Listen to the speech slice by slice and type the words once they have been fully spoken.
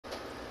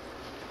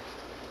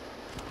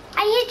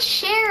hit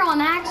share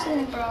on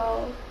accident,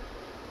 bro.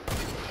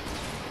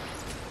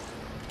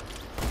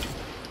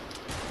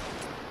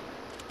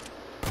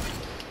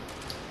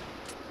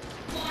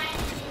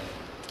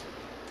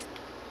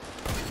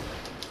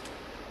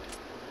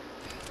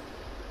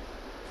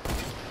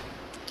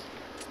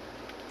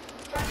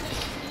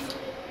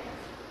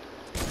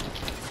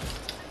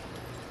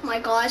 Oh my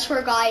god, I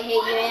swear to God, I hit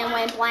you and it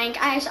went blank.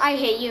 I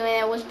hit you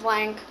and it was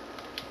blank.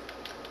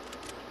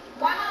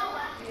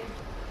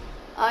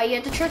 You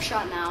have the trick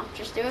shot now.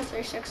 Just do a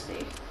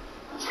 360.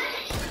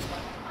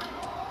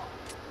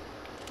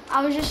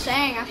 I was just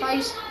saying, I thought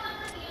you...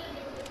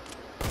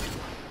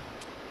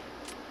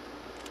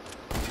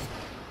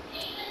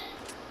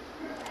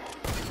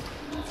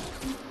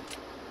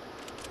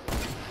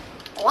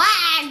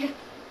 Lag!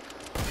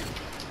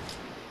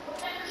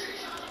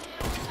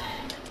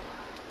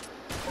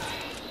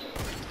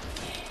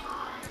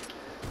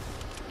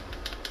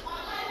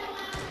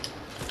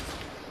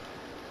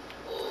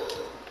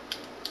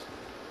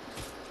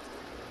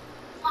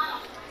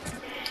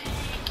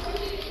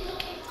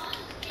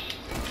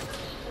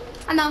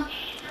 I know.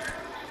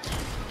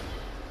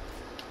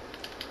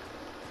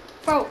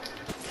 Bro.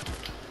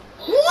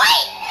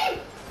 Wait!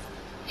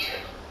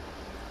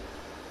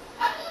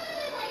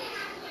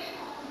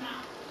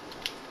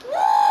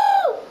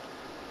 Woo!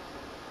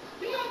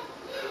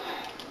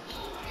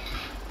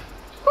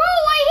 Bro,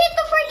 I hit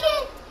the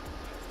freaking...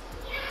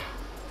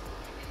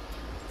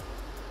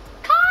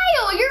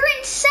 Kyle, you're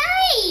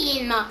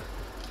insane!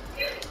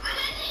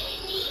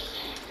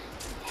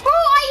 Bro,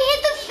 I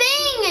hit the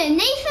thing!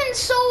 Nathan's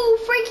so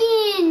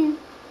freaking...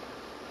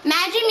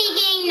 Imagine me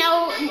getting no...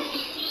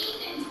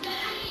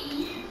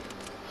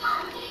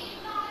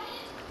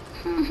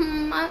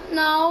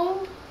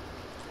 No.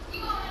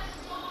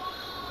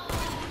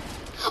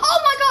 Oh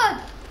my god!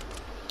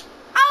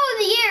 Out of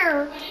the air!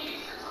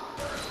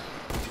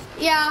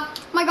 Yeah,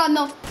 my god,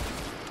 no.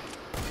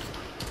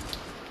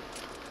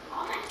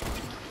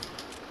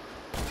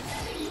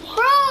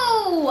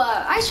 Bro!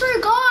 I swear to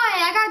God,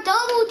 I got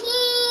double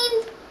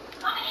teamed!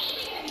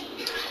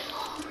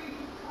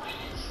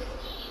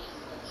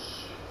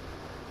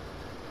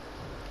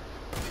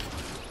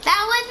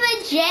 That was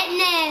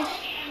legitness.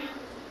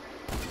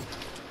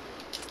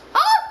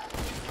 Oh!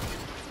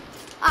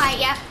 Alright,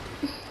 yeah.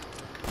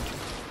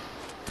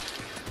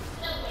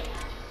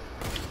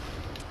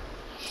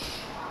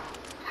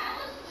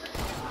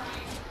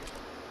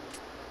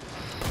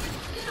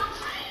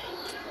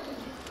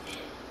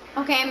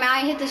 Okay, man,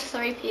 I hit this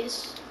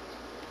 3-piece.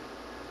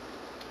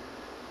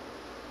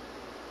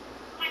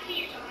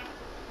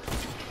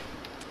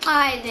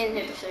 I didn't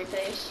hit the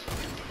 3-piece.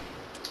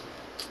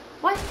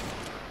 What?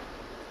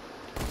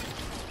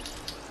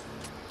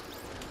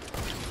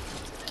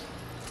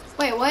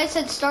 Wait, what? It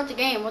said start the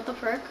game. What the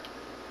frick?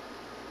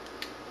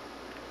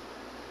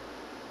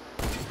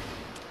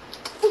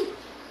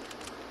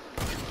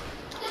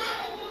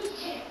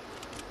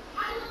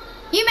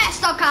 You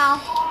messed up,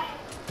 Kyle.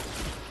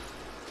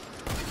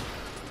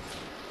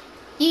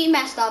 You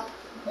messed up.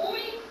 I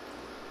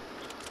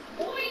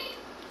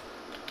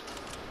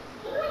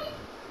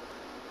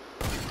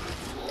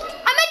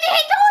meant to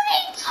hit Tony!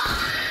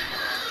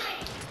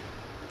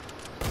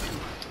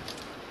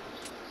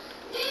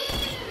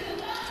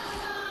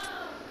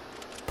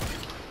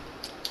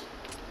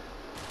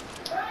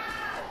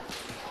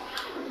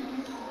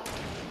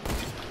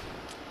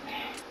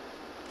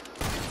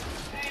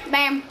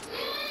 Bam.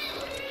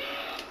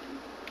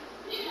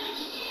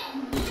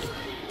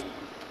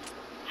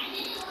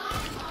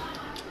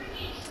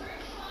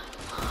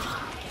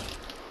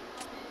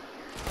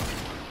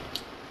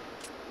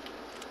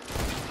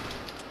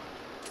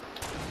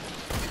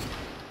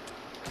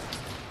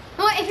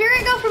 If you're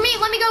gonna go for me,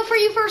 let me go for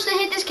you first and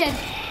hit this kid.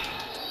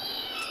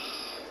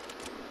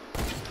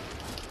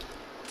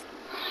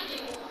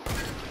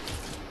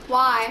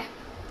 Why?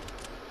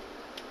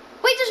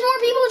 Wait, there's more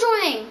people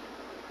joining.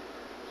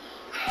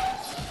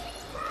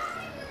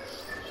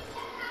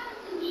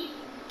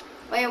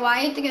 Wait, why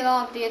do you have to get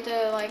off? Do you have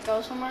to like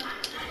go somewhere?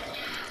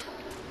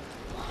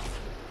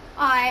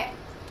 Alright.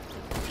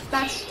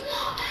 That's...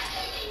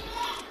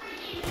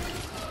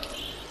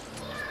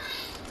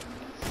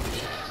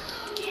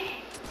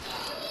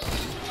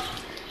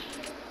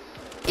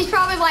 He's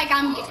probably like,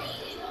 I'm...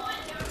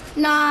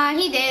 Nah,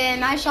 he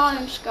didn't. I saw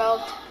him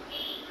scoped.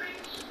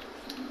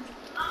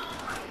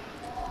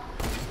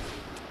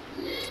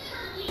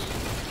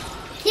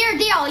 Here,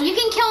 deal. You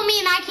can kill me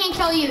and I can't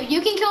kill you.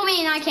 You can kill me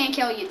and I can't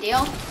kill you,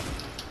 deal?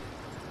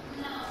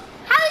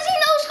 How does he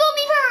no scope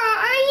me for?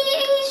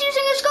 He's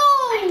using a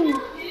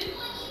scope.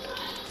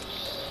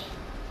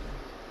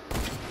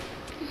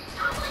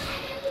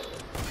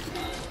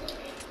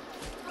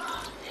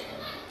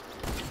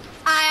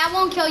 I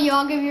won't kill you.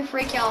 I'll give you a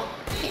free kill.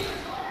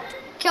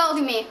 Kill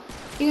me.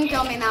 You can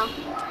kill me now.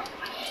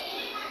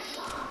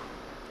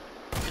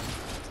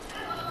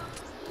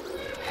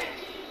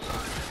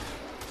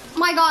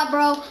 My God,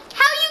 bro.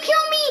 How you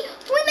kill me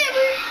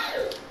whenever...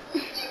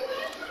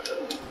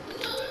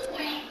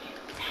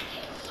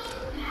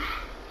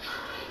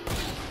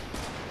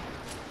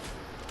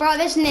 Bro,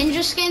 this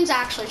ninja skin's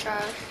actually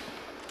trash.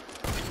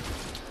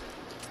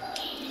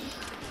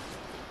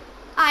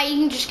 Ah,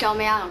 you can just kill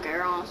me. I don't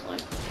care, honestly.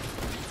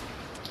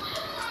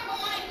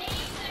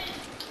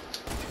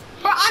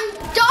 Bro, I'm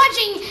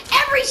dodging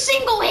every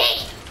single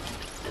hit.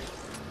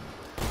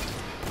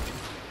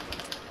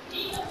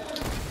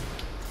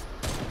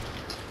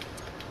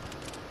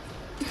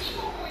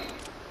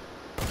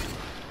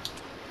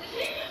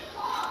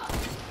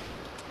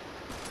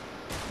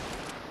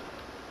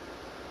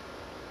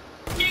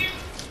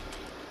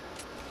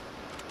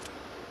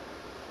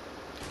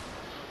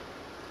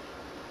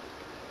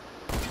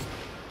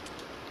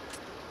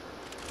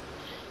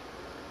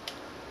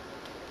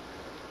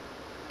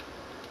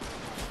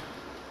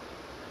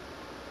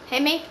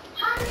 Hit me.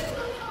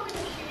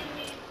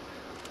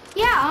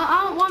 Yeah,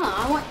 I don't wanna.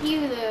 I want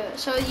you to,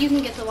 so you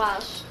can get the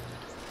last.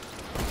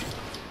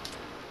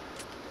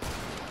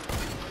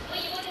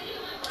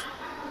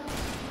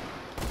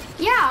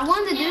 Yeah, I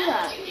wanted to do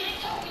that.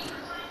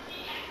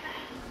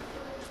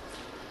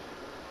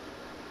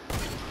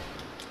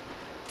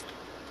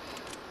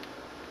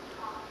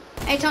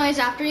 Hey, Tony's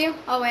after you.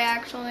 Oh wait, I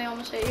actually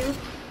almost hit you.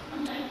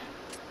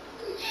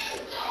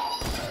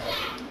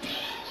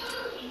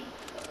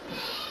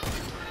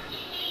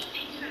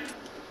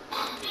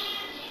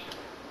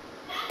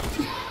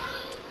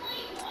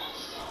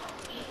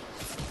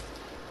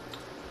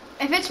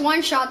 If it's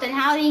one shot, then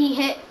how did he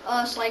hit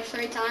us like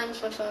 3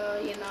 times with a,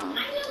 you know?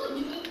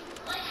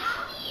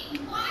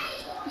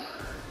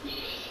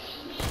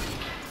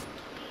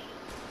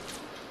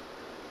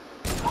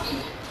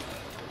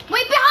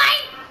 Wait,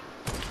 behind!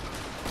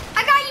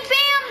 I got you,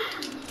 fam!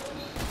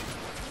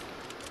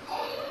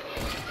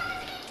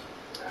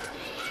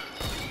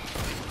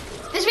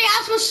 This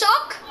Miasco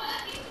suck?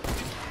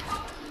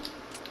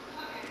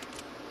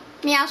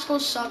 Miasco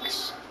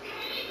sucks.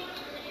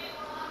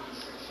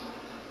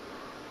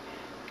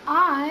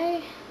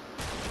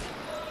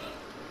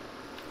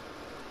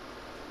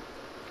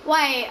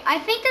 Wait, I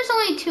think there's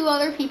only 2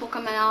 other people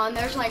coming out, and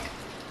there's like,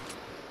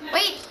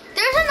 wait,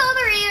 there's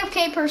another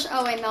AFK person.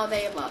 Oh wait, no,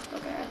 they left.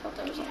 Okay, I thought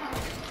there was one.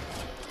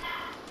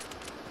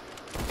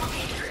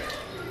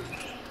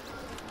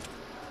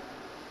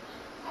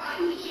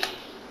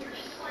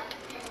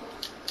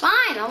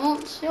 Fine, I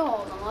won't steal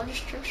all of them. I'll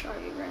just trick shot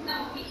you right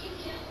now.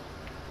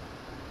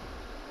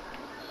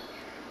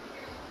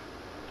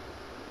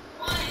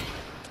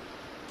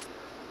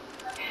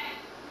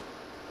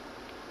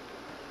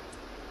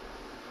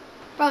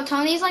 Bro,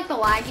 Tony's like the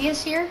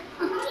laggiest here.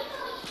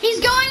 He's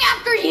going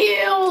after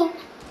you!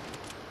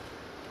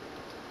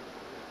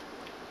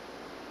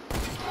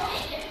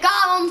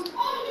 Got him!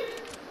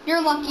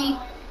 You're lucky.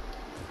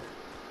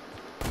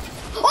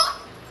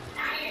 Oh!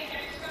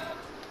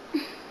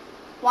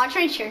 Watch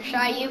my trick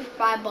shot you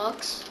for $5.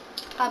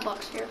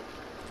 $5 here.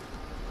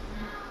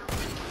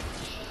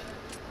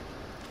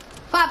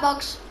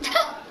 $5.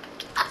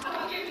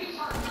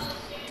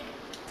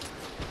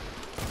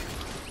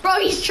 Bro,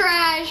 he's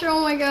trash.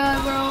 Oh my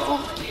god, bro.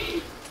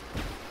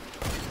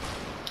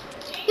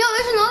 Yo,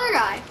 there's another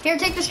guy. Here,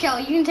 take this kill.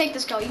 You can take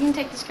this kill. You can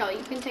take this kill.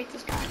 You can take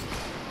this guy.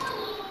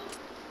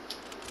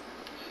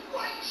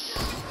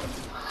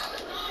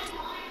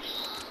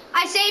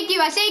 I saved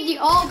you. I saved you.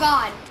 Oh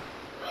god.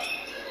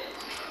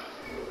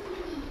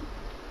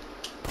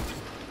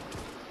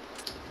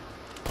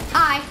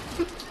 Hi.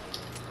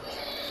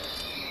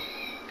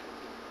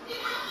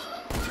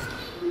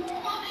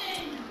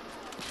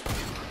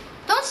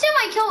 Don't steal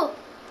my kill.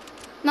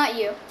 Not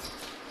you.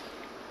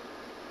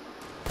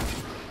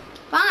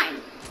 Fine.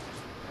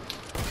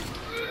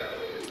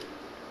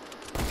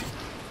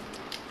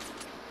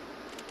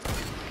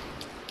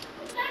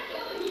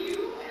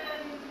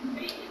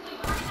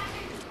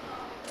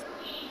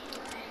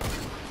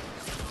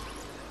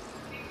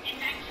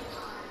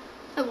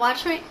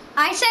 Watch me.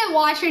 I said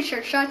watch me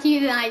trick shot to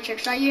you, then I trick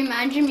shot you.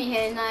 Imagine me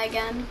hitting that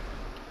again.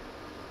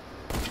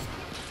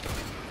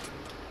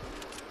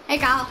 Hey,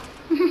 Kyle.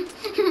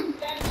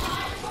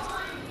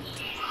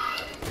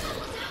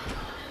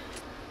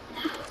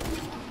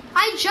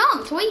 I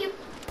jumped. Wait, you.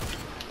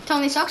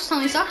 Tony sucks.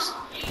 Tony sucks.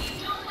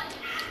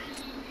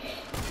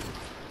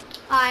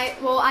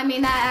 Well, I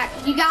mean that.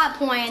 You got a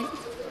point.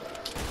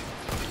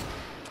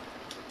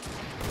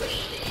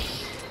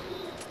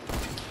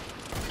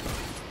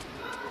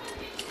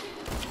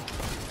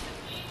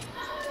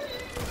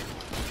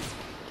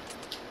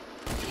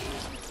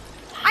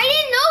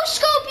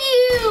 Scope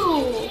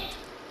you!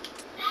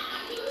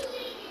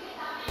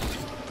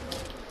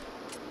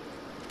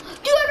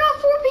 Dude, I got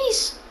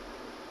 4-piece!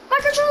 My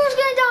controller's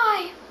gonna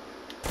die!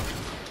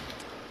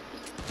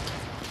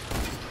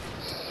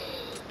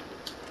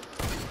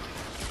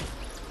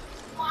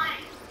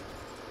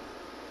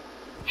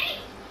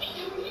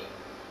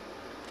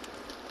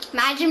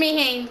 Imagine me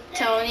hitting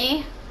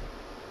Tony.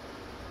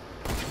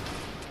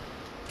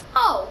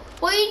 Oh,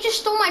 well you just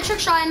stole my trick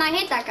shot and I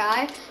hit that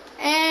guy.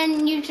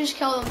 And you just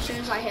kill him as soon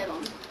as I hit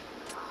him.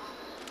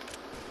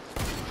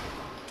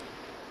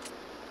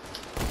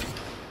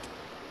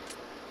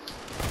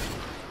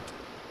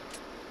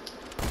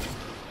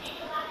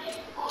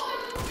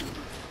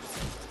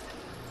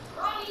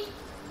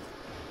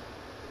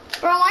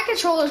 Bro, my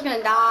controller's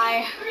gonna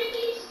die.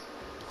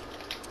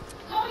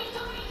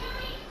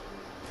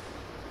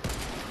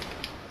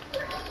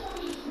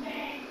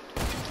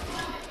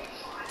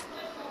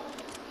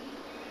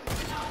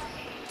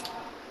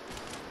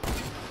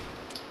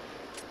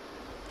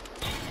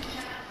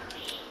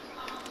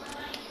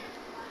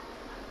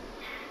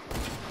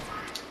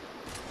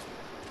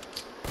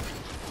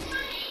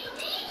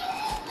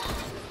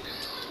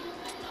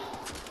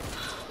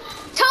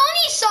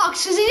 Tony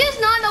sucks because he does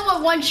not know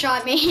what one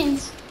shot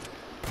means.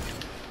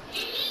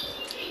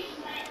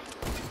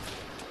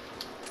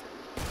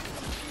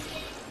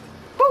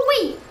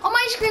 Oh wait, on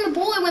my screen the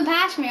bullet went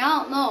past me. I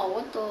don't know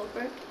what the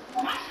frick.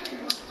 I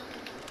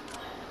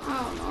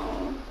don't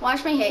know.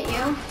 Watch me hit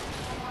you.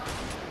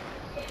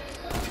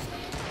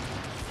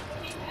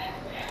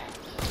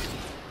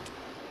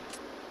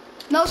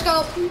 No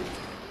scope.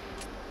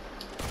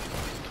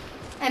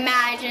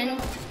 Imagine.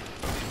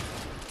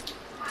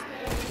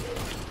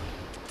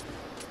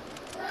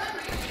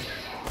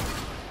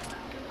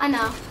 I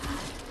know.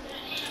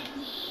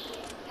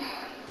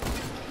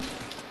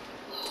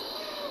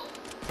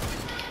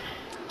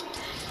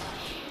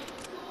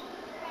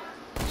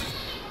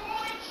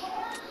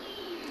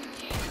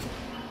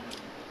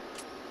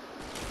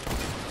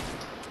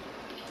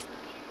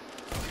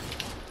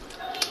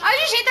 I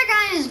just hit that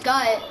guy in his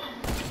gut.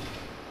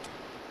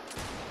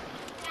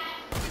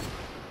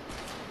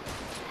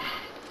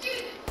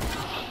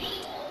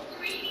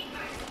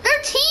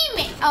 They're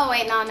teammates. Oh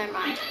wait, no, never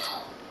mind.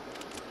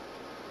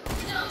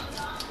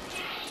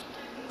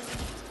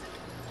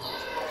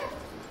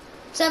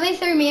 So they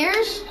threw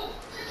mirrors?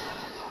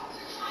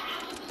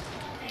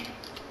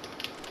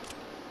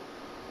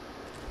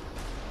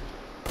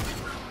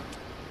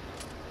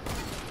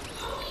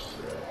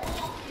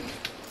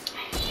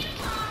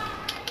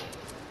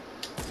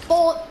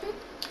 Bolt.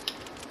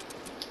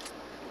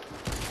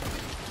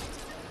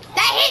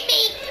 That hit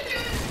me!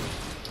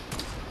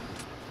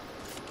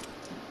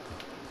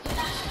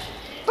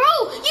 Bro,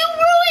 you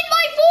ruined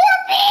my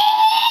 4P!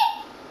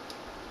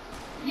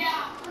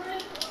 Yeah.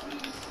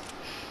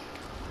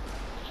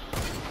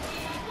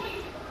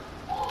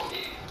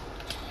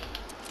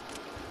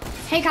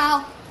 Hey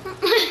Kyle.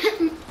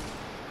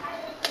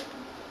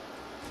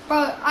 Bro,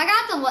 I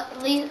got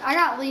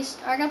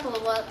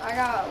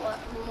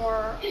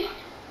more.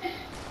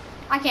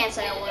 I can't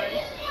say a word.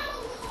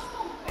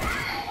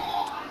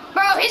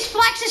 Bro, his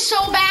flex is so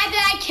bad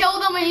that I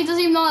killed him and he doesn't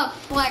even know that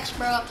flex,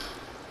 bro.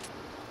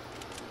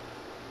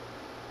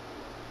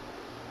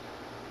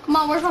 Come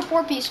on, where's my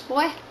 4-piece,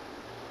 boy?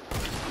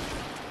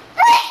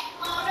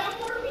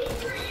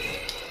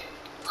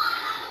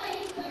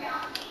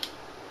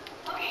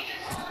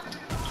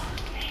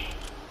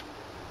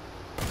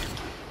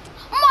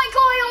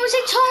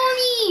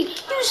 Tony,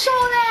 you saw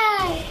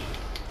that?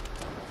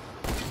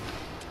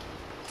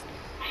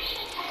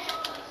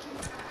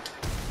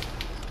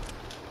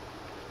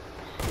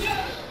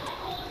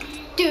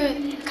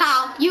 Dude,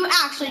 Kyle, you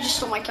actually just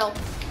stole my kill.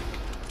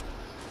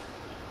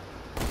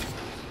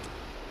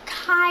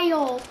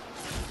 Kyle.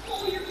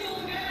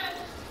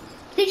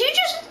 Did you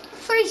just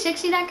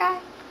 360 that guy?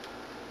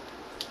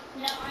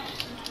 No,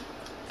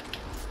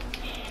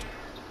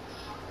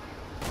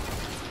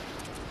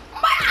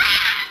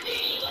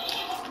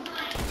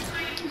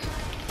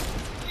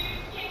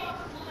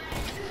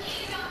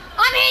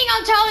 I'm hitting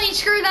on Tony,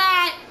 screw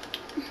that.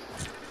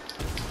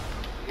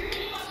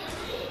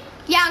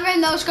 Yeah, I'm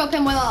gonna no-scope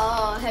him with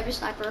a heavy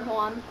sniper, hold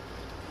on.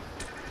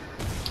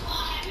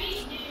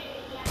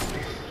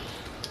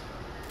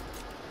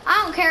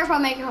 I don't care if I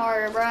make it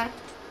harder, bruh.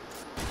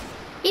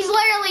 He's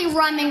literally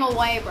running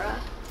away, bruh.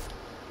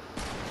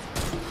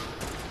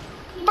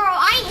 Bro,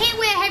 I hit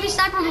with a heavy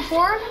sniper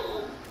before.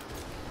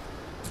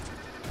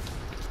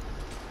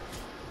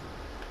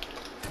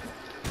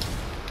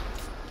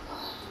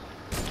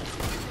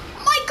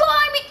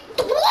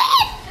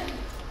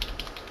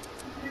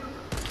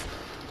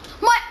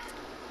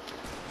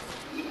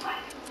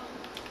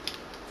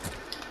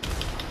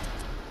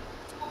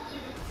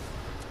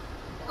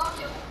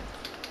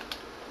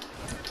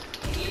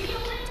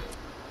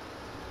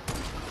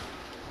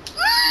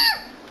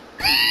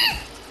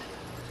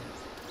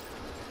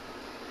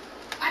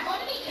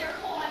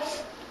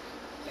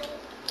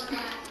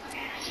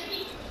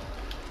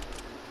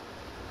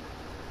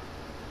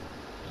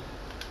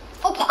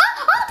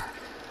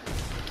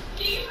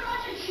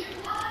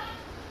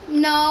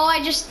 No,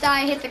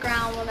 I hit the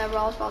ground whenever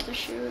I was about to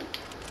shoot.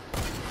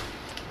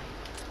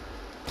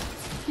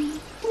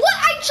 What?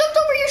 I jumped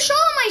over your shot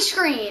on my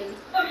screen.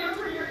 Oh, you're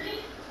over your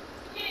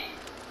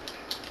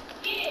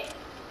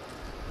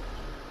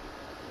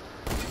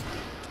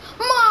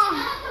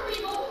Mom.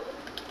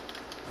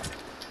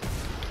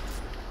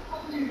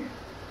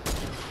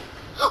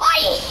 Oh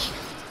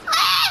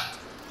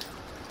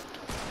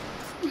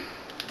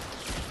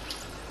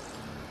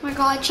my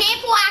God,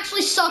 Champ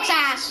actually sucks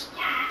ass.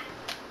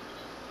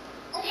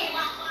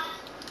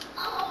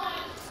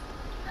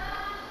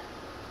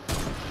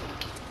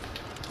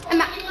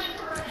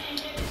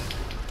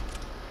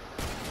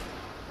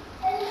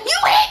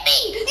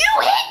 You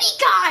hit me,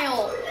 Kyle!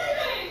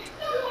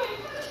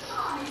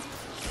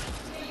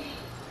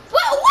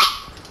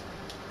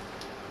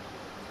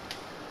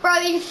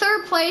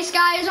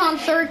 guys on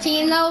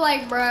 13 though,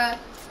 like, bruh.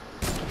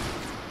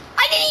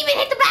 I didn't even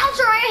hit the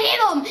bouncer. I hit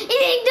him. It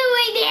didn't do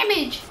any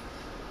damage.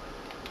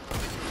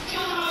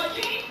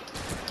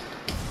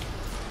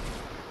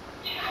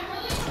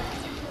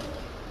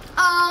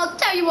 I'll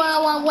tell you what I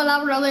want, what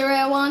I really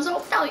want. So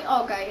I'll tell you.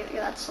 Okay,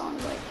 yeah, that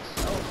sounds like.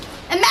 So.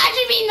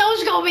 Imagine me no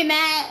scoping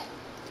that.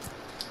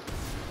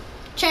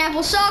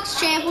 Trample sucks.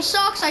 Trample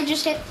sucks. I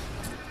just hit.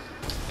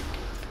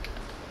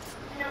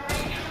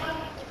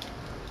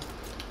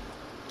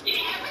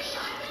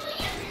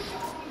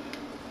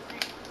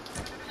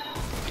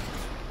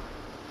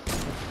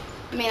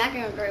 I mean, I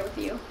can agree with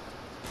you.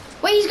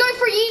 Wait, he's going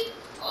for yeet.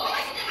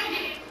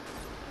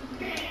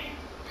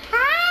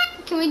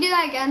 Huh? Can we do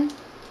that again?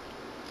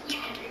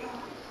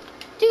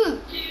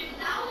 Dude.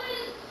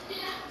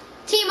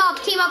 Team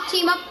up, team up,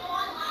 team up.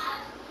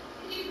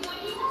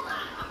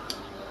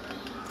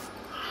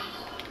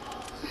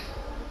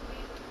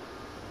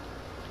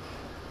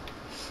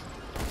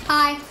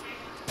 Hi.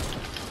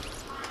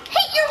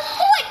 Hit your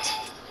foot!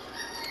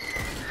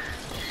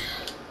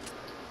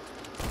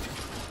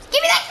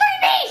 Give me that free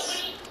piece!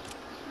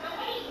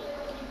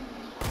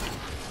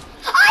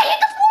 I hit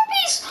the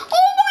 4-piece!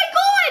 Oh my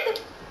god!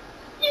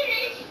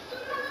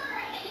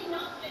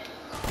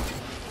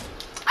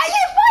 I hit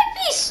a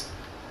 5-piece!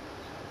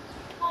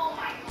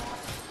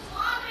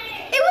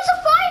 It was a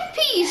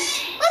 5-piece!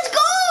 Let's go!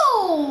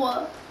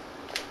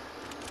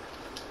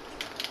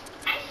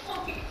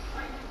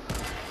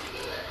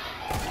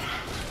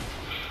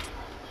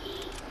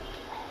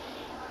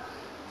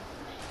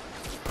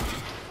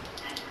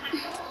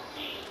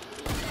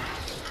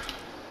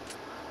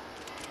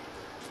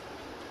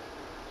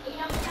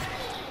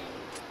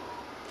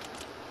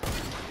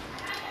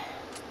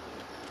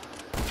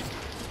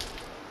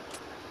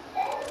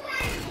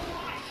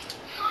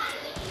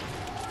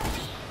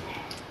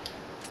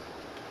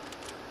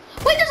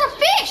 Wait, there's a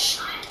fish!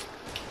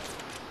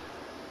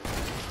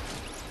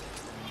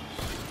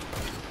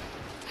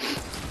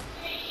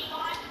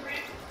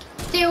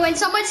 Dude, when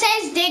someone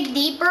says dig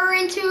deeper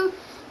into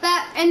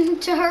that,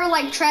 into her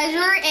like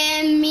treasure,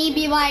 and me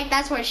be like,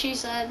 that's what she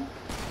said.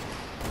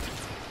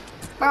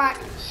 Alright.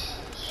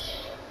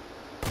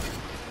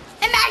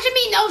 Imagine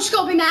me no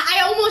scoping that.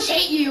 I almost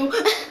hit you.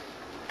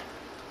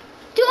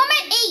 Dude, I'm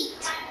at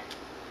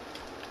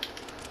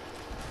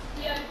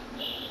 8.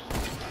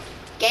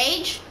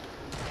 Gauge?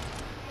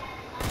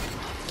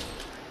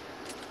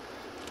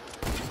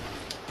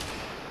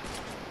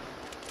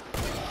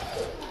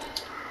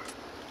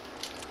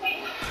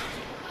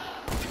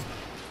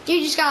 You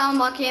just got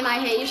unlucky and I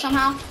hit you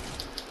somehow.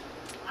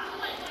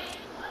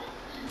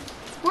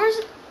 Where's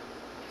it?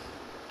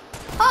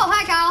 Oh,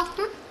 hi, Kyle.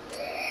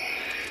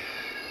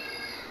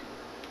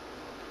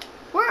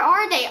 Where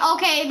are they?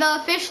 Okay,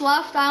 the fish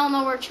left. I don't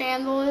know where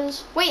Chandler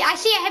is. Wait, I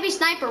see a heavy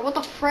sniper. What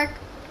the frick?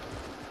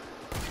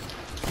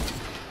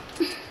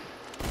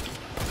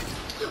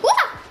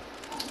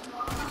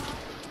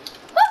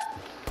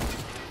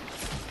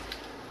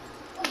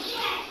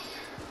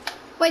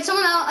 Wait,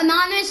 someone else,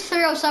 anonymous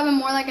 307,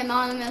 more like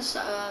anonymous.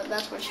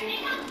 That's what she.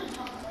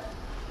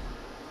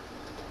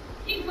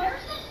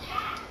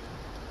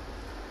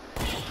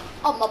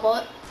 Oh, my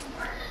butt.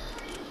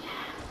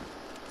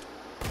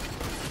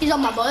 He's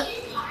on my butt.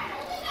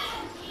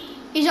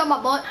 He's on my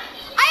butt.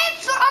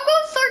 I'm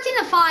going 13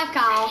 to 5,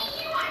 Kyle.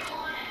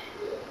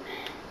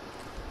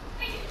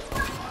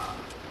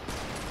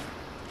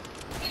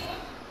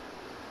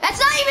 That's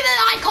not even an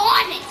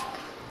iconic.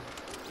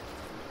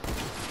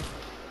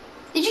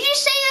 Did you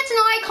just say that's an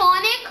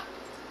iconic?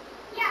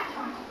 Yeah.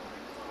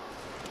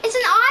 It's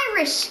an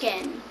iris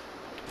skin.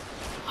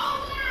 Oh,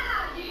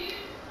 yeah, dude.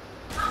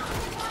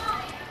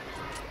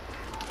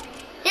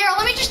 Here,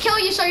 let me just kill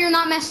you so you're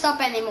not messed up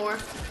anymore.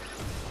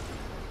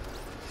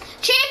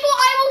 Chample,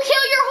 I will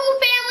kill your whole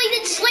family,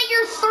 then slit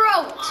your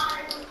throat.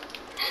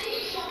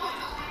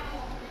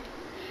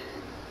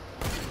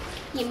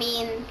 You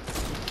mean?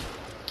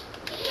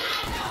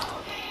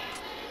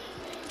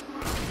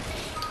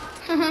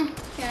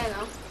 Yeah, I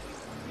know.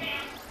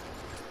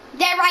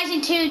 Dead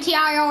Rising 2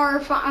 TIR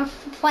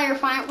player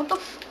find. What the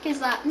fuck is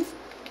that?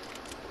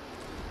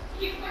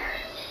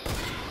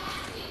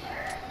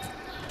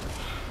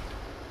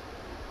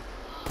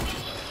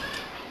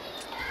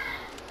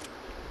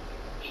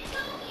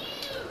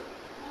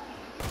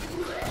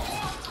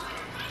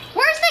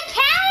 Where's the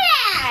cat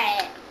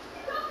at?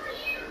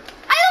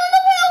 I don't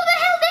know what the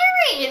hell there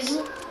is.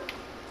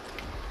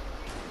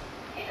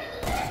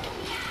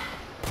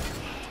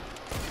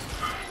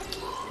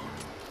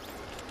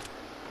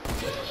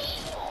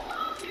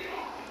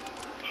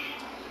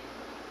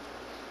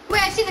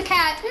 Wait, I see the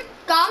cat.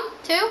 Gone,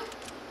 too.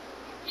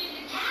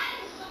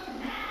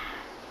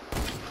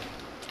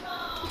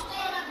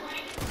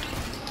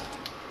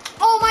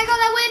 Oh my god,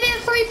 that would have been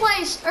a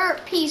 3-place, or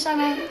piece, I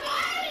mean.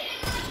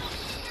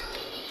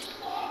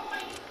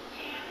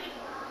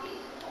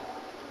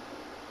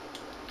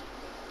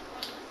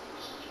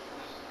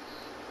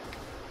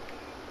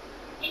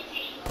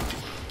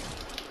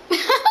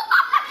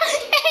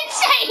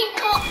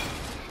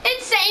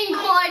 Insane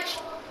clutch.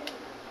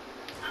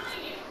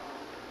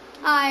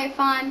 Alright,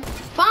 fine.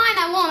 Fine,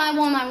 I won't.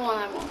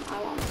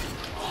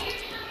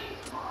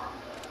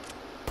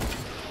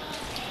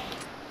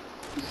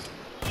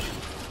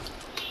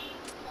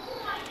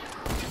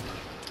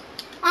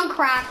 I'm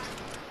cracked.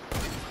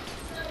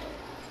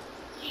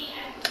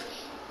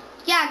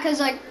 Yeah, cause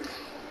like,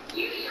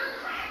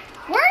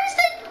 where's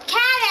the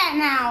cat at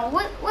now?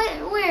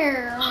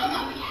 Where?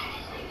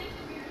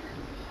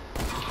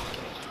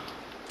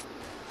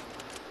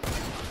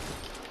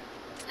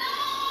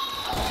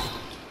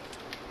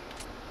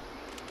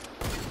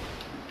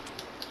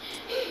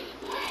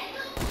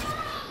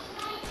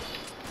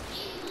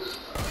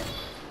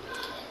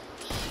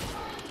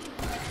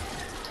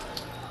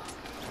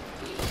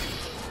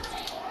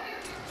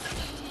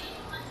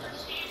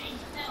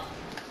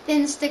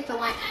 Didn't stick the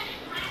line.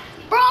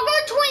 Bro, I'll go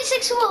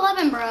 26 to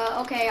 11, bro.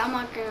 Okay, I'm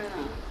not gonna.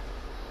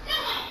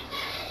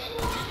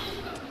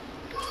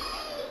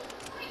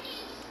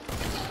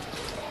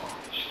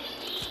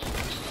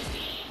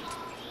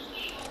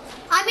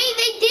 I mean,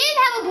 they did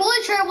have a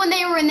bullet trail when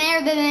they were in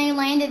there, then they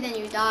landed and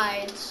you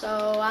died,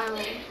 so I don't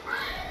know.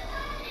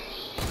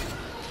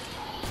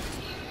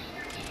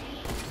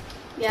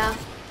 Yeah.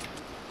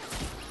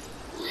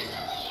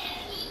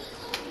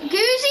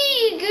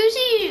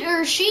 Goosey,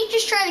 or she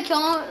just tried to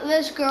kill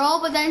this girl,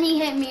 but then he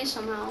hit me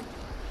somehow.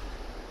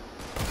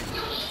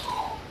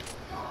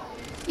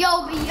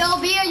 Yo,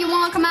 Bia, you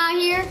wanna come out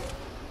here?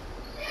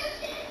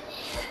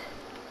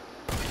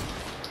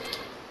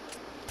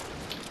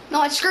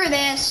 No, screw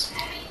this.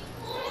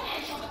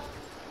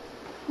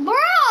 Bruh!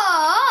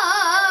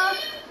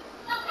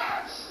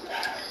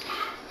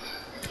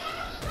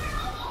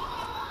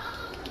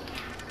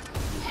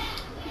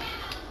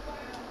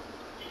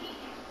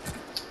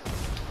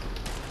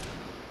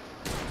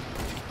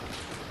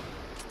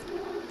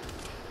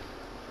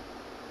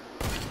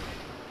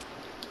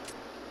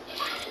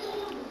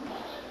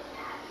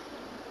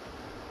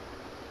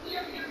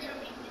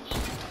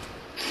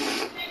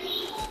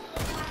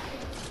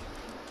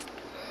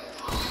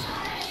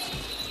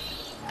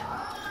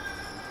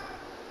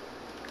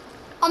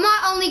 I'm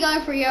not only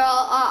going for you,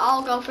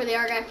 I'll go for the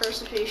other guy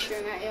first if he's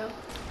shooting at you.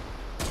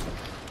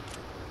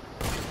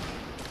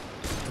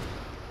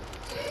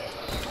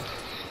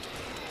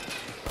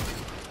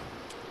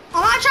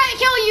 I'm not trying to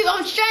kill you,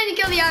 I'm just trying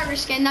to kill the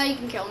Irish skin. Now you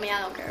can kill me,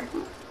 I don't care.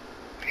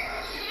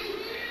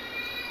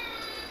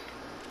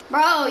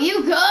 Bro,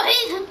 you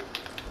good?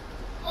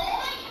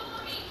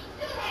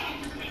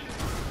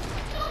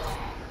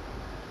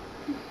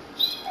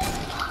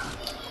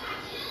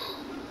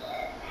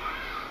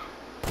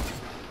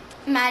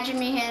 Imagine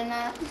me hitting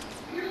that.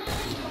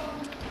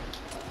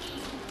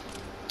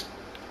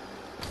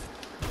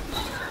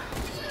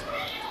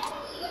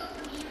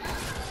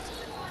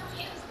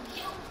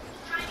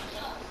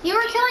 You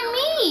were killing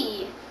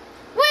me.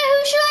 Wait,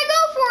 who should I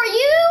go for?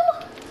 You?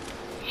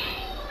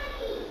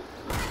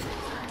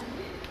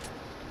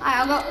 Alright,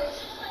 I'll go.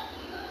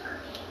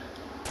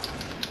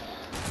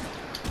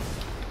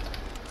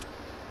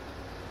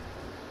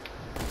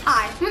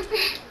 Hi.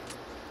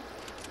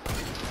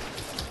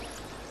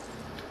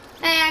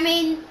 Hey, I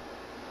mean,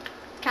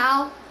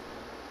 Kyle,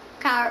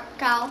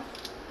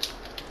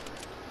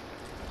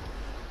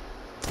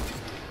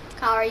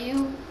 are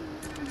you?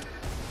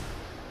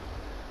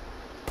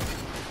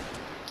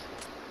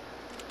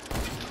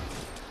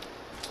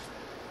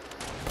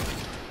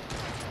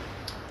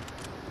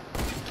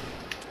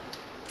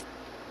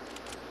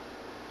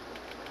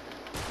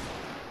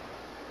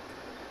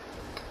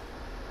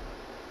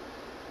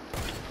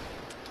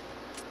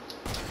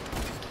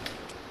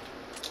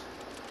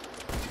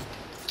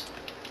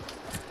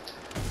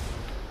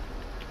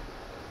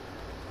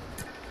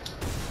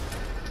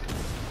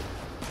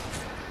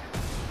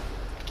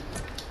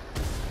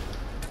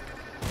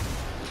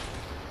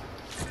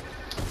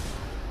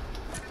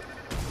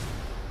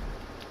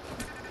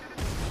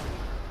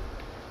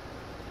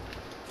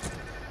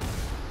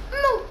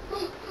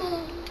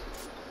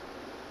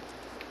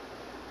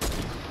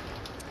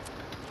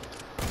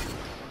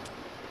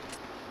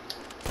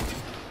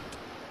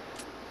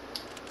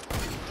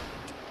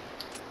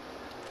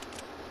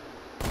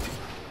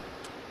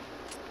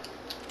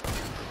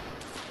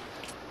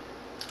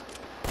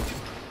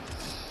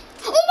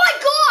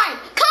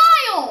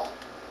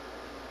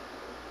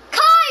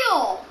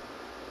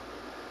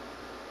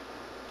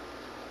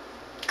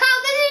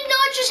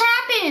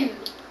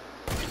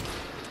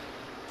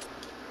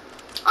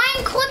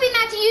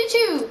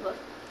 YouTube.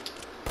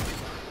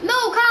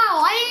 No,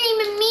 Kyle, I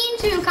didn't even mean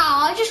to,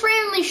 Kyle. I just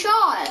randomly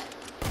shot.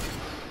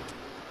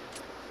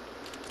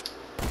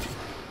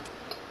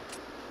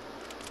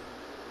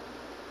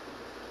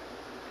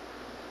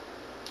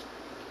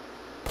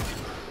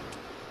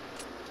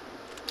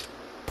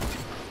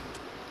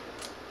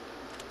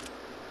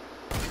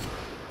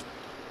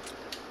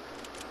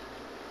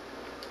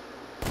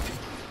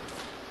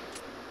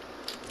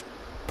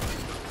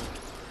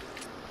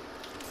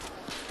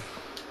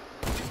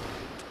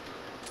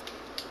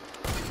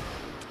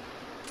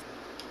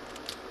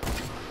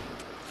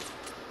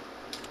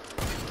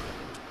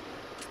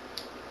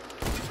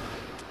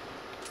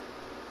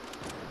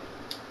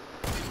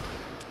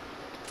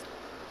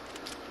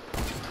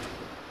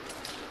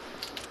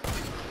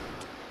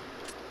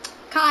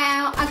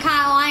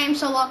 am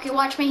so lucky.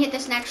 Watch me hit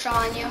this next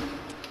shot on you.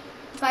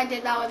 If I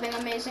did, that would have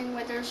been amazing.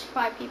 But there's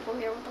 5 people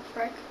here. What the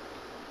frick?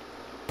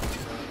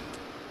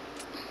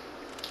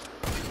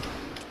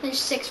 There's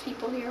 6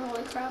 people here.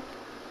 Holy crap.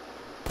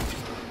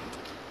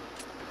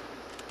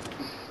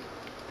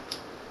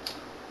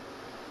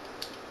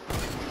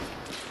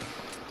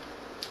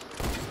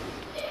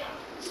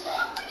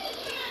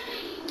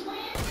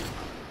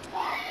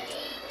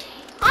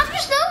 I'm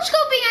just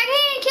no-scoping. I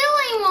can't kill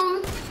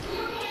anyone.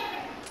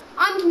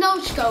 I'm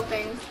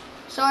no-scoping.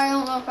 So I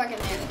don't know if I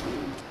can hit it.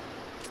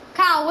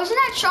 Kyle, wasn't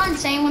that shot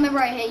insane whenever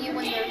I hit you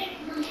when you're...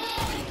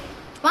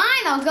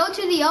 Fine, I'll go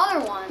to the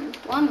other one.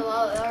 One of the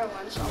other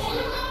ones.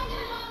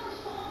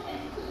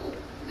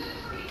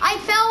 I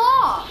fell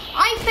off.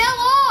 I fell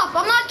off.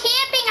 I'm not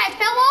camping. I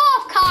fell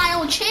off,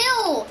 Kyle.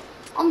 Chill.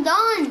 I'm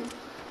done.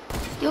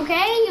 You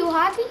okay? You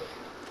happy?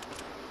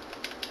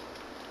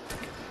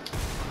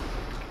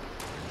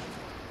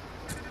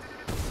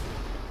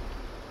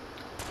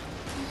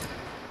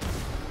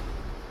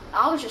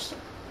 I was just...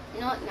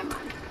 No, never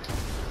mind.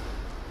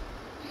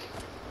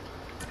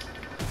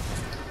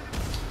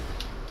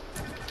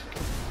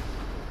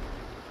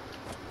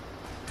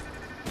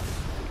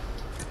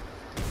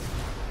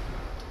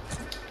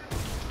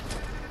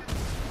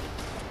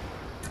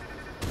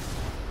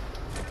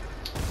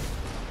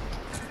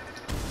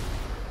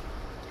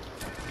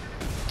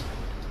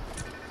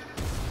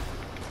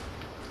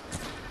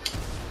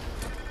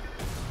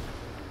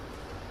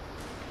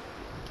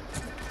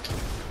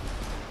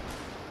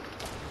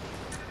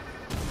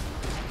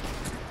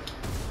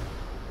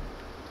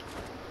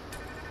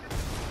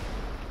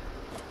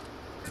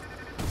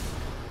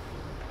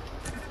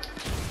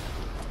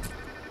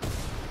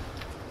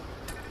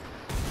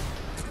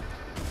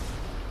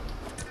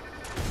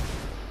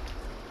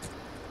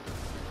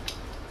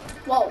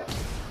 Whoa.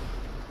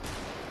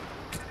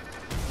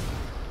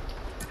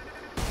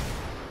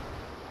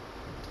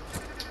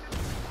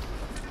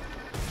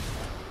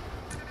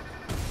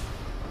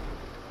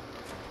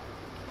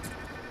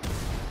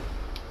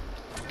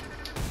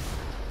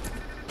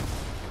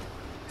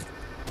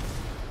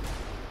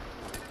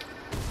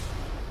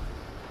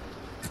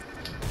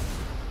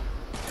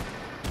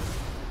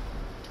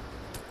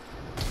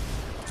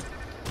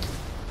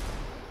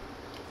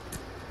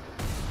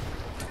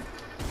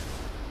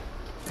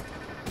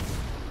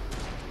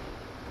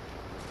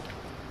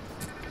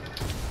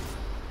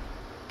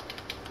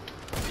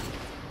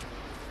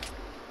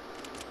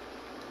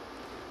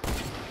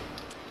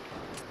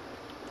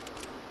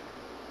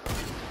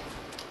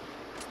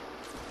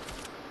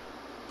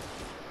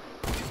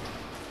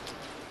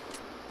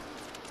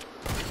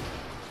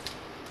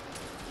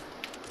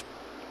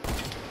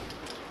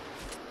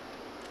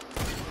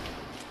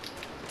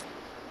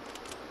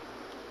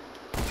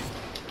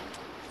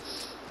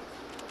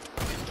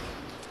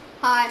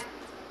 Hi.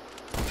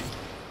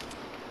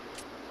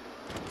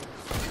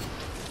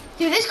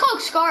 Dude, this cloak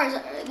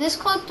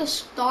to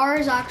star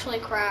is actually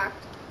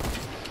cracked.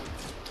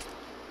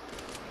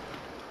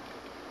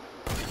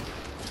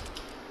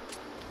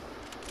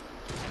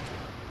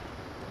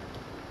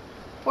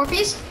 Four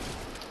piece?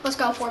 Let's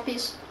go, 4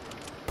 piece.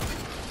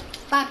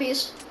 5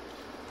 piece.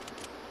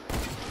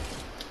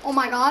 Oh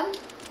my god.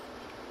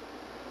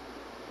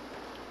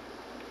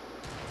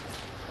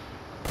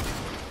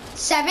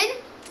 7?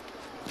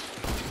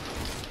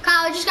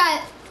 Kyle, I just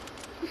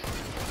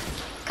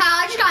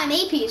got an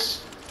 8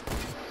 piece.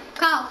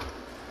 Kyle,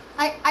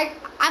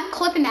 I'm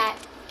clipping that.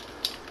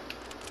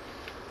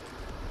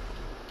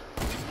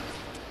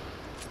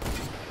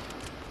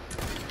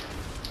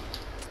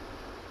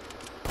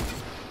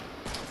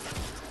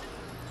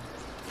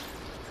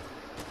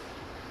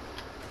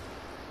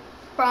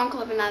 Bro, I'm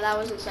clipping that. That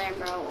was insane,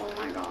 bro. Oh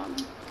my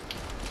god.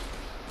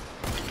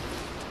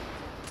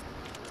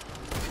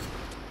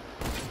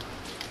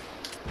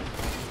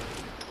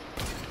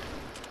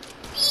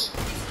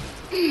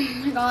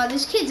 Oh my god,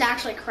 this kid's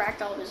actually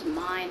cracked out of his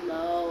mind,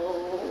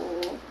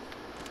 though.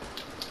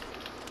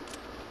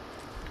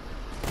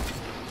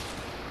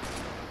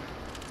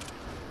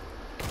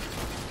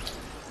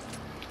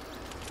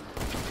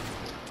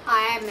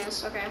 I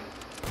missed, okay.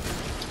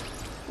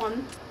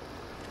 1.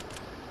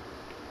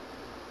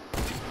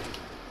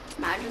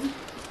 Imagine.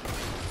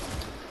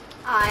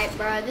 Alright,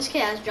 bro, this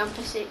kid has jumped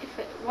to see if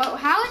it, what,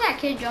 how is that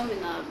kid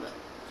jumping up?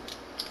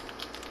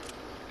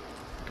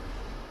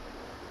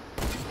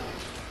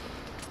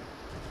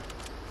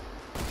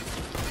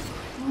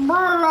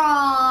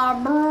 Blah,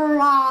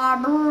 blah,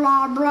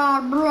 blah,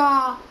 blah,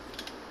 blah.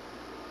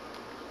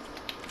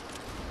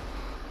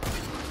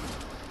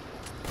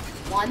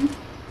 1.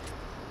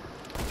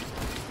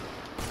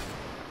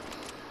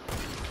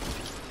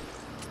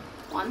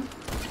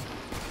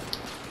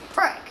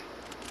 Frick.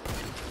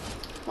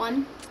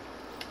 1.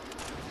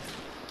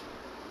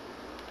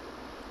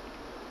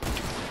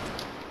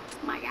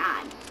 My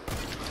god.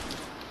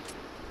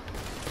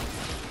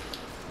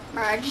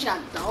 Bro, I just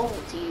got double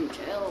team.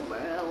 Chill, bro.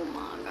 Oh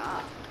my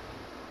god.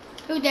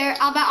 Who dare?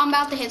 I'm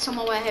about to hit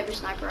someone with a heavy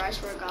sniper. I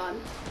swear to God.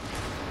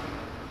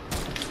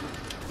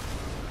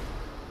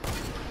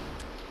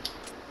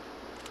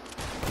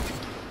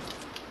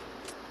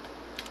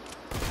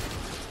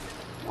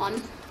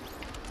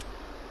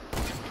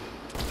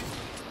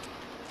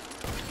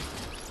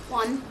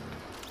 One.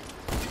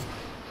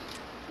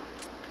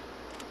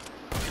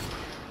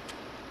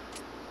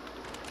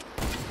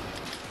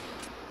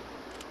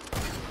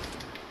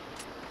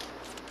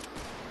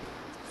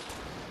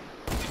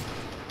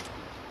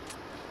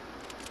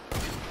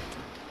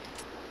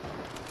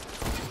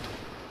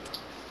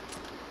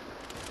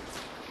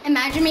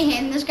 Imagine me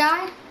hitting this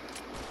guy.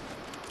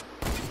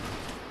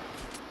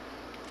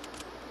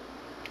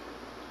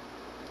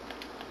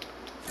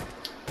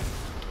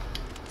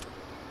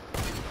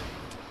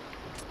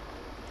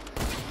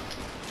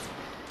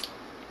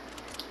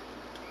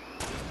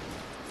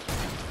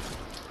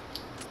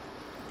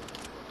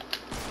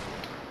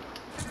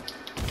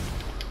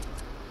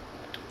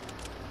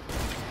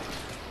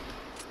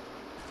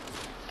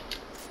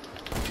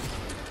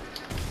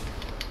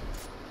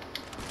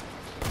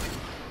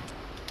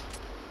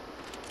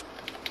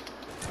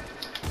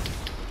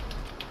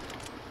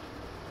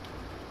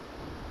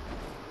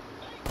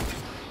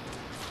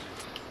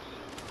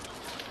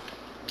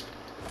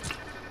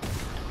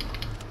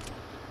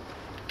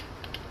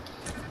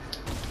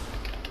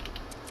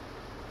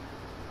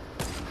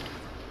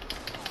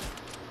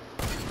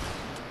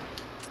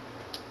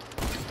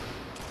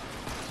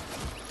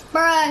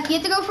 Bruh, you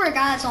have to go for a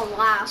guy that's on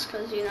last,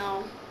 because, you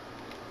know.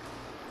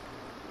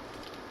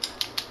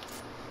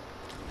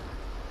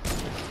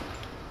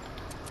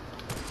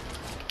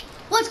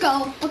 Let's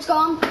go. Let's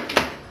go.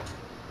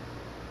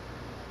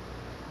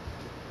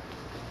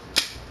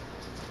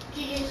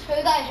 GG's. Who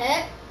did I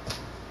hit?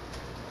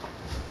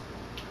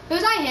 Who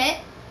did I hit?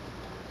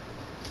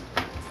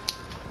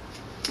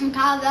 And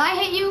Kyle, did I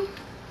hit you?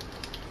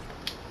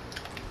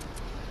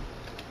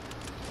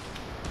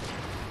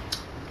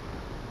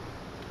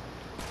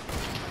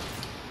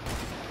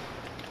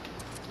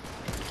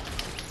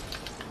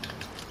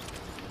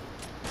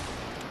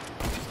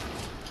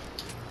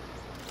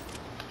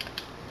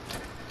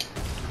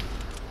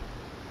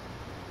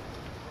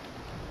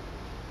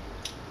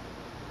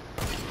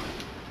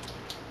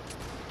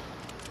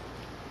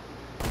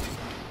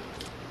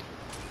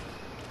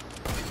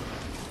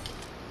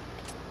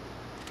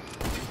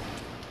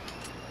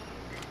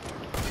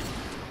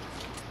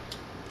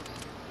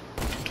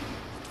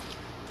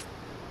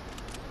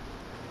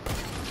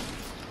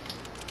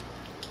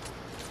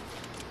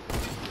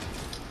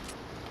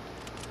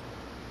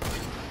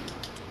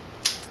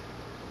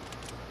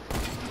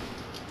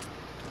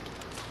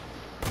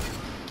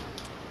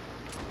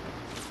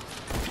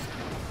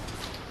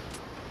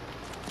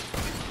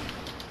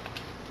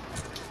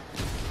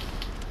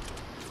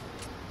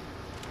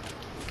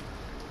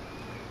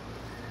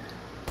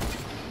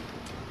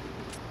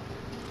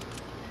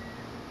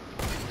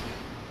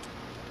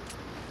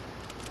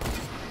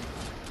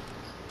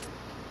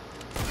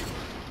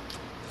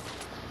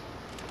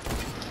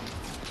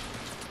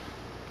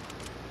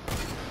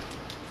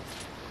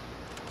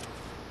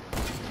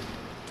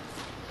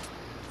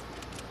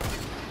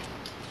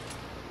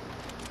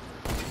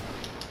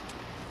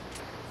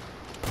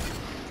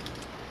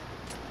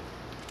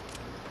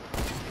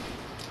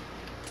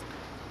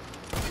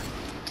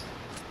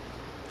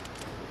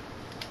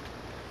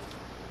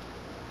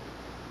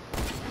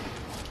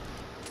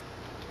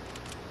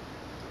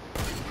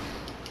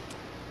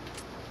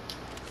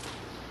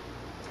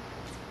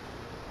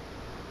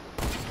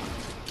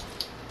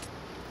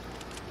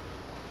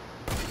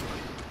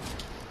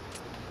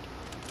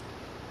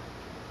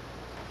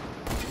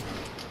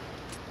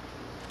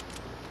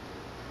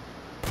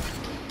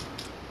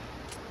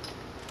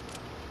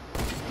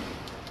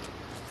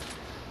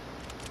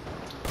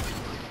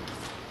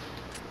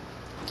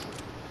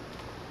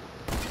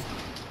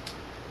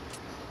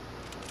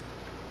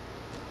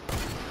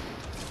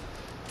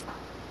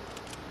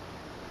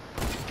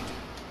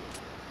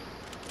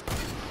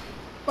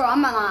 Bro,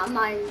 I'm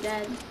not even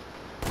dead.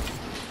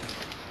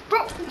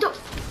 Bro, no.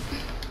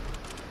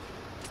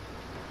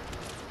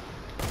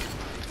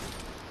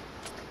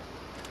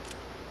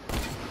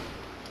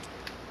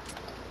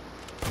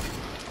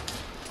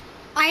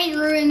 I ain't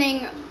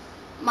ruining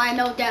my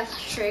no death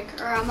streak,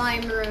 or I'm not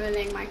even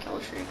ruining my kill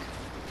streak.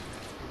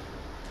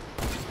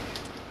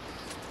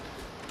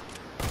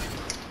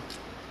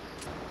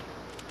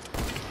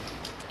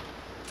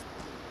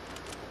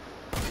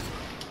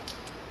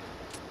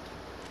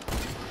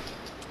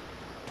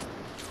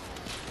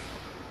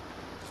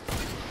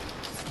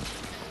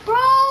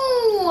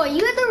 Bro,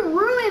 you had to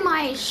ruin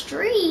my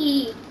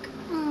streak.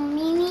 Oh,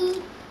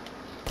 meanie.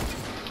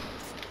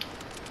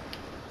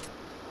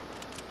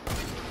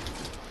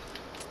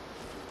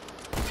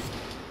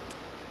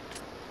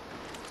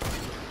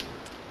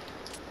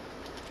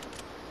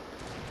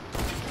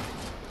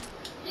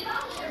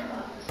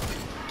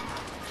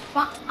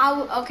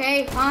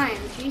 Okay, fine.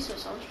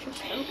 Jesus, I was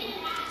just joking.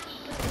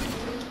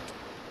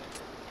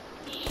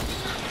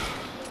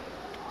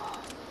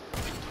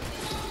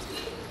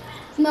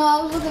 No,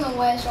 I was looking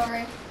away,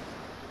 sorry.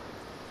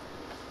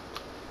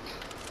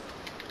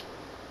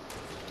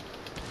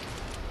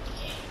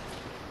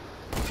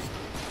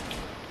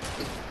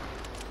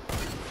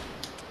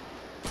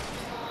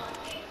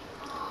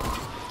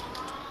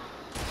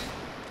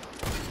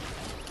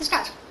 This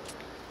guy's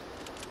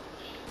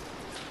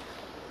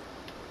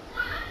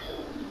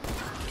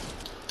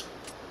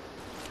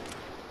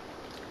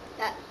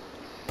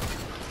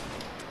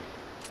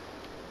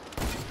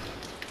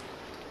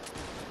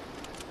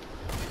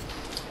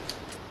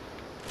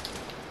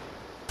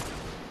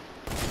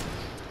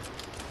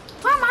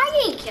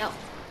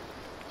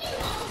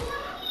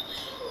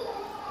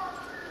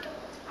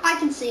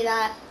see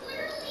that.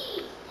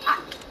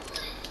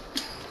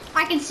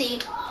 I can see.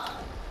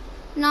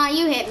 Nah,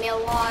 you hit me a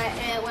lot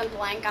and it went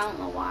blank. I don't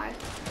know why.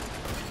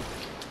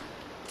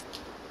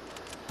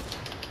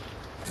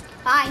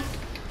 Bye.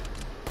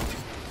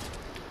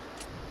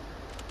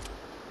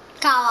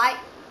 Kyle,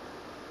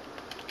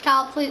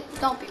 please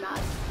don't be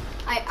mad.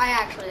 I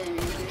actually didn't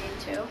even mean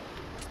to.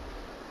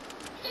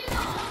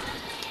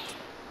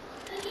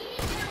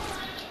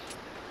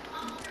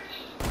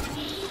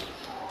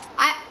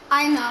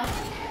 I know.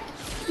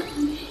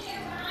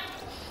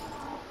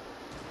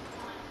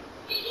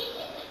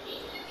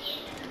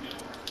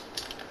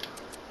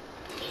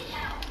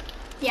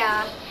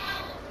 Yeah.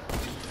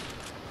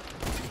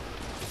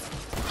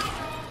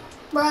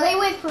 Bro, they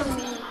wait for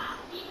me.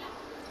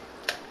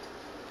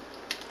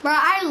 Bro,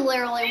 I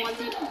literally want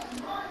to.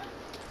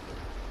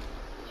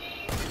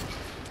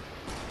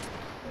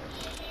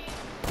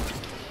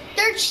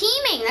 They're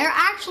teaming. They're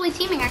actually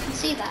teaming. I can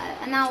see that.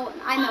 And now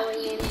I know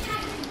what you mean.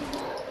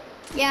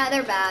 Yeah,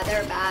 they're bad.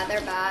 They're bad.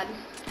 They're bad.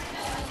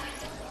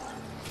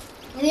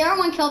 And the other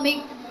one killed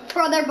me.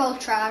 Bro, they're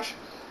both trash.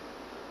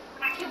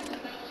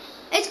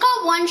 It's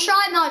called one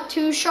shot, not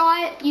two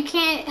shot. You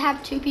can't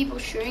have two people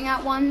shooting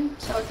at one,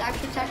 so it's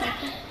actually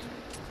technically.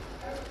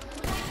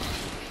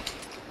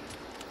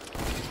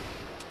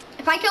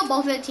 If I kill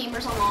both of the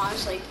teamers, I'm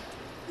honestly.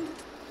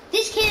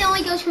 This kid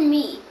only goes for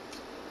me.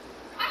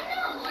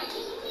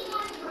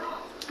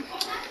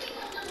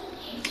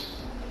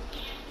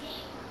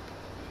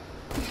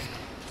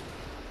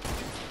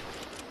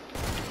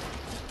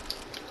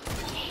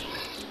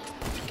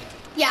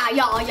 Yeah.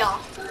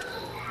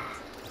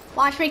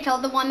 Watch me kill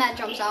the one that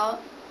jumps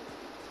out.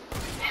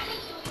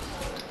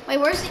 Wait,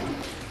 where's he?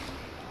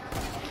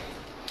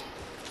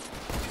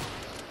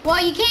 Well,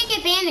 you can't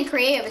get banned in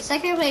creative. It's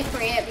technically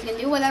creative. You can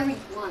do whatever you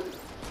want.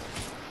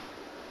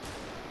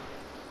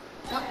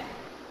 Nope.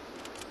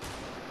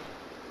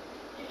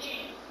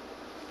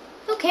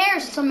 Who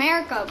cares? It's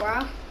America,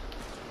 bro.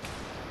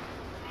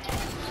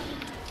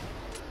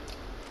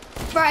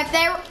 Bro,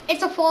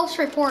 it's a false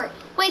report.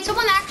 Wait,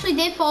 someone actually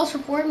did false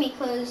report me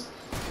because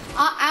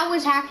I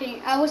was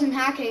hacking. I wasn't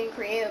hacking in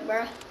creative,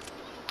 bro.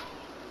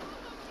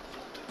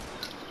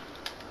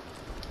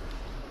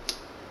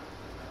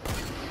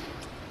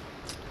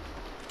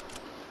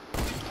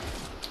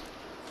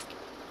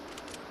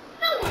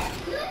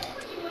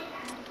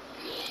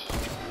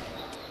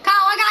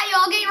 Kyle, I got you.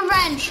 I'll get your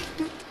revenge.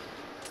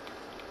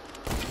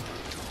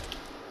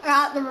 I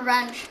got the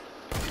revenge.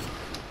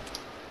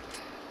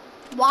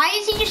 Why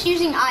is he just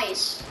using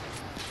ice?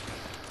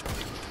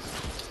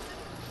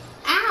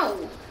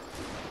 Ow.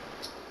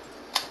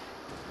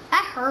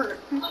 That hurt.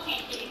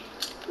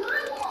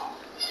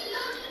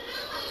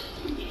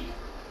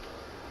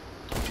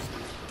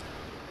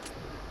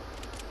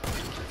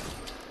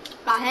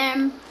 Got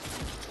him.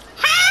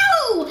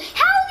 How?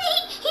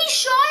 He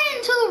shot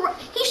into the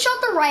he shot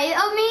the right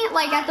of me,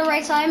 like at the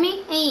right side of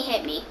me, and he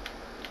hit me.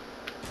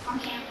 On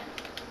camera.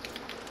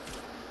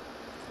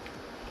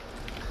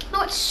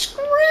 No, it's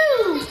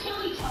screwed.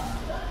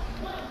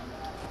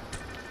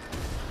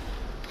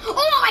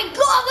 Oh my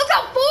god, look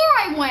how far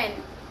I went.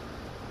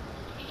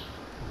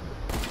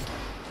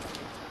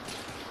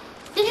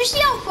 Did you see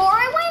how far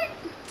I went?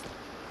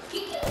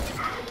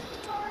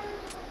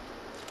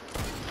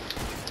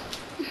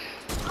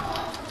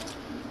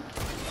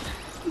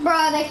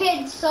 Bruh, that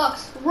kid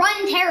sucks.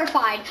 Run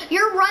terrified.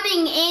 You're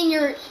running and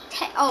you're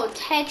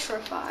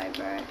tetrified,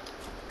 bruh.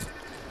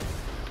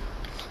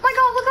 Oh my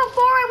god, look how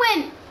far I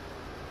went.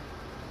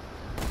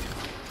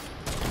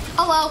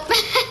 Hello.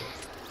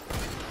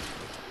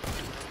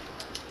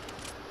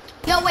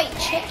 Yo, wait,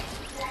 shit.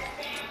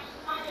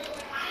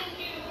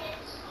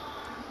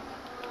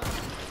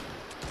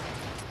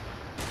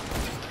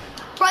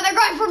 Bro, they're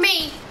going for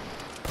me.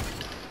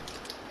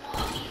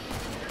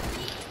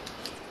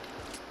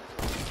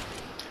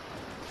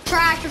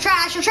 Trash, you're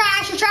trash, you're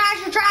trash, you're trash,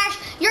 you're trash.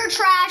 You're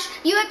trash.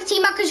 You have to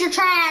team up because you're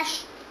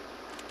trash.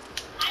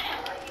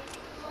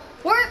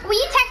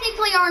 We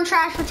technically aren't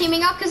trash for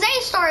teaming up because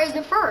they started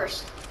it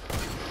first.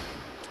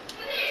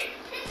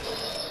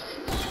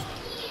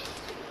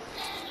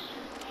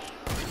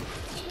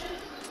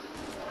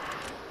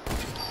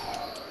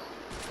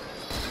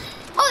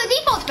 Oh, the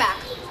default's back.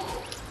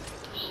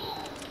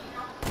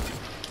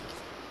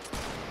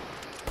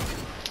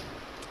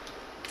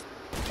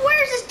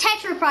 Where's this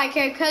tetrified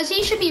kid? Because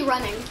he should be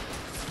running.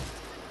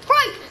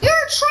 Frank,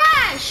 you're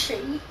trash.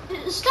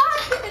 Stop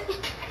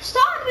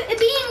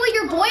being with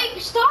your boy.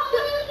 Stop.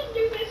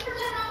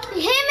 Him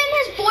and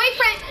his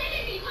boyfriend.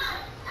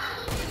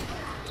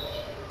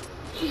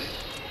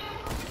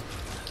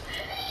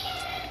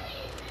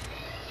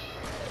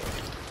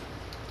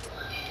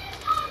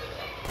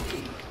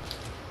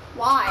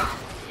 Why?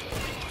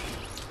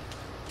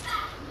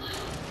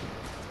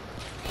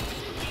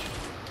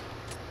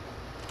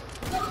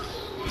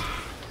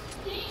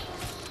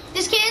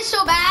 This kid is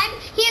so bad.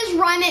 He has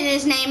run in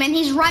his name and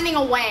he's running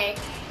away.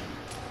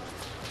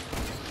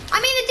 I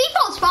mean, the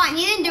default's fine.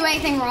 He didn't do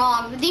anything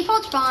wrong. The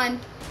default's fine.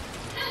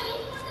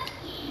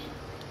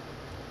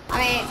 I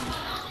mean,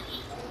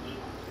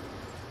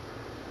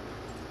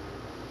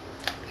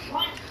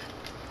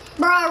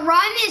 Bro,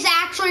 run is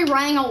actually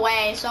running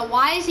away, so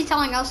why is he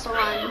telling us to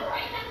run?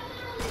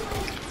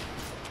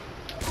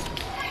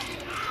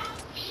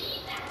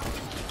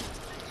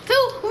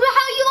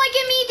 How you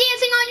liking me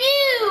dancing on you?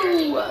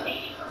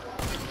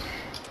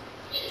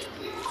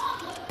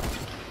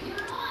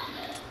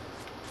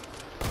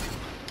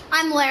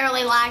 I'm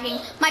literally lagging.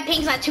 My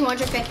ping's at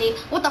 250.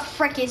 What the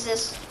frick is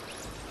this?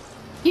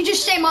 You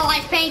just saved my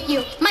life, thank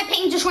you. My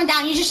ping just went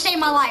down, you just saved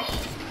my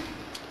life.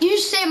 You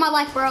just saved my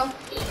life, bro.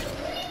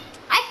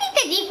 I think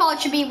the default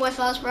should be with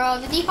us, bro.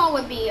 The default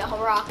would be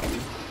rockin'.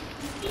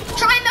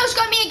 Try and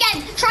no-scope me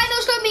again. Try and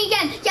no-scope me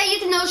again. Yeah, you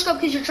can no-scope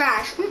because you're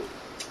trash.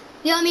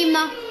 You don't even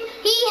know.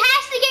 He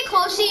has to get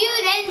close to you,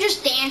 then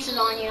just dances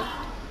on you.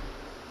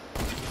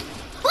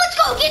 Let's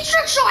go, get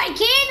trick shot,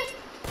 kid.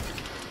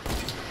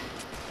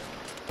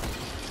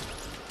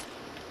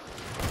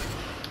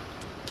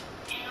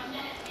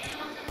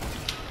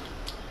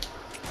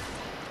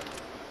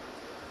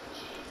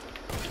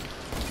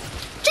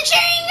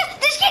 Cha-ching!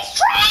 This kid's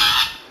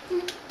trash!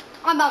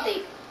 I'm about to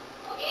eat.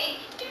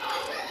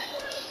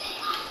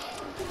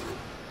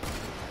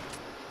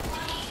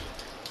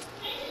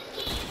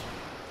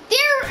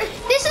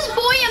 This is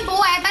boy and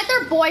boy. I bet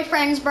they're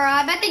boyfriends, bro.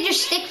 I bet they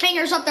just stick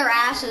fingers up their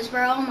asses,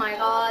 bro. Oh my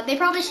god. They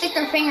probably stick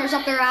their fingers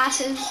up their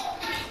asses.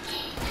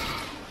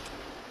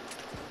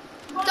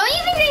 Don't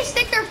you think they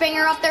stick their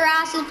finger up their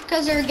asses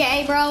because they're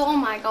gay, bro? Oh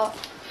my god.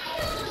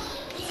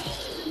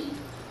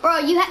 Bro,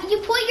 you probably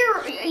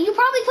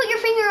put your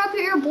finger up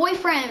your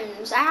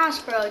boyfriend's ass,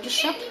 bro. Just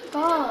shut the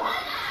fuck up.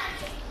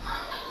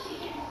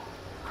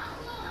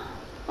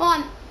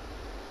 Hold on.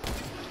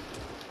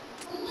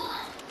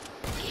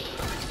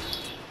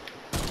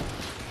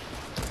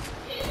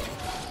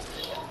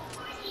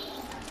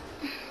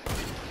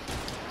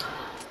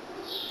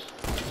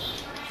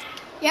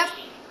 Yep.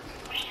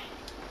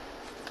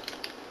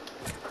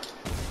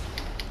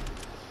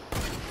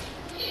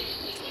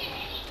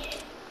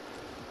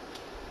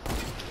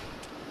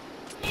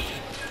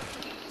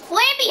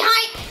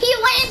 He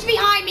lands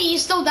behind me. He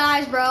still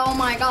dies, bro. Oh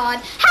my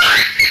god.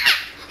 Ha!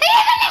 He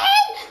hit in the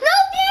head. No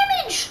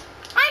damage.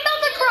 I'm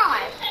about to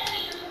cry.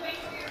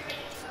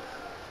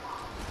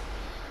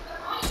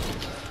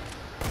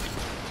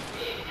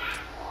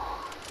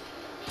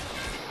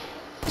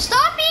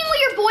 Stop being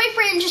with your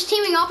boyfriend and just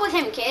teaming up with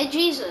him, kid.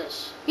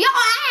 Jesus. Yo,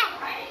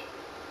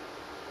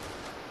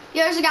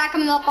 Yo, there's a guy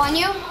coming up on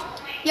you.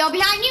 Yo,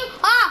 behind you.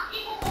 Ah.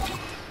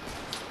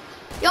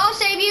 Yo, I'll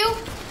save you.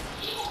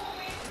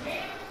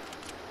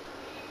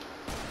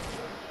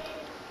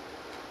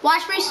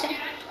 Watch me stay.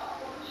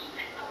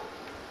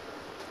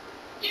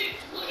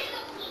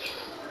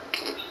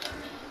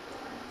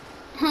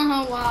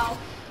 Oh, wow.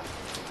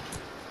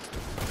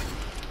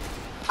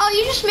 Oh,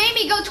 you just made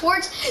me go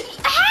towards...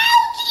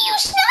 How did you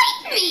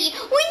snipe me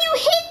when you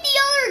hit the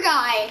other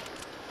guy?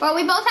 Well,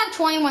 we both have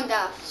 21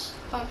 deaths.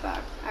 Fun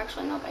fact.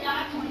 Actually, no, baby.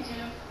 Yeah, 22.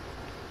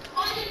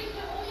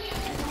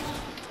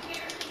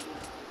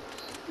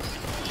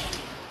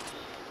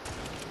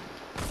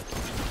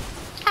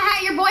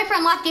 Haha, your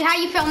boyfriend left you. How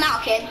you feel now,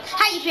 kid?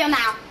 How you feel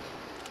now?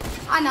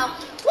 I know.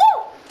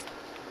 Woo!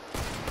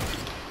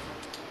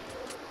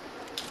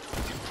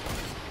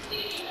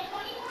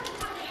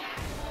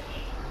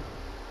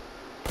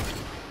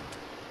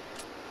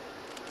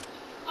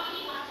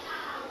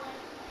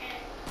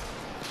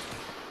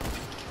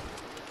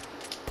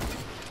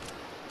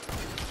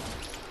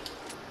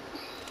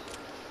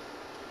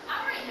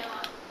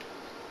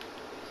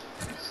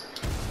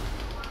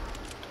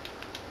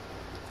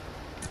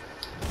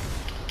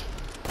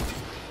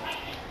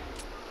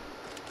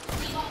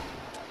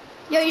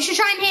 Yo, you should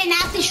try and hit a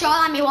nasty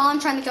shot on me while I'm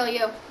trying to kill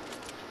you.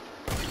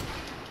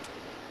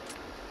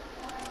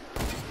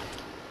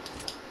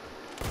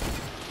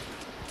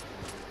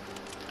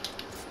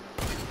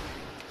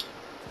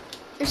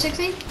 You're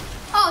 60?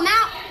 Oh,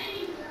 now.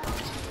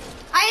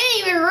 I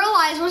didn't even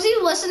realize. Was he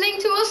listening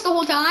to us the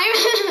whole time?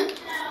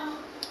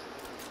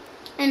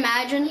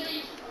 Imagine.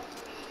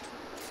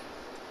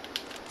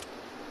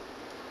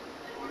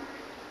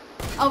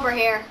 Over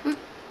here.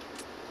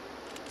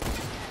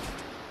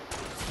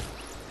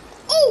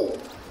 Oh!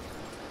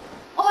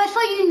 Oh, I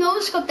thought you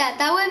no-scoped that.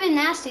 That would have been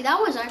nasty. That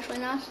was actually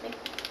nasty.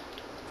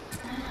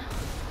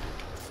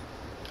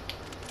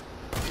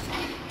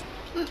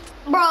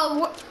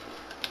 Bro,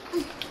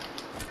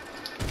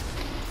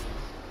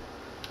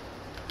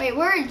 wait,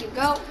 where did you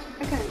go?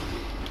 I couldn't.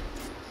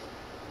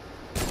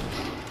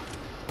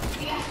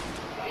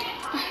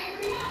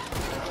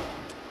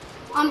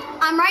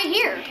 I'm right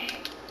here.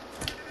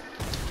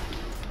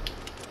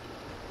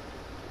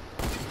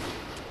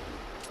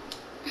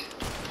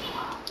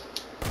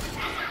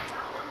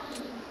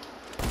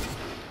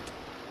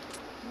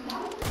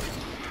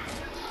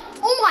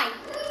 Oh my.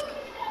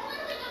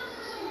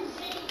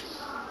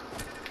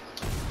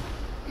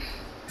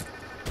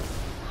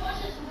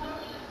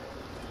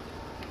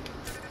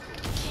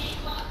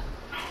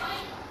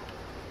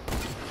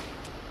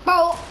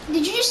 Bro,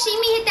 did you just see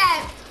me hit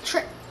that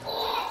trick?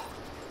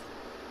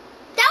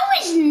 That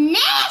was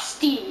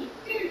nasty.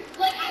 Dude,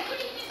 like I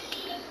couldn't even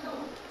see the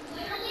scope.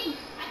 Literally,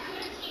 I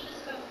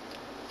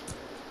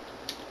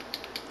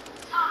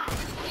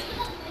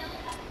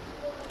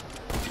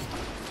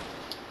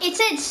It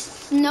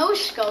said no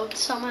scope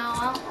somehow.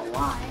 I don't know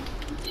why.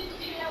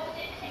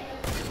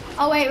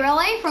 Oh wait,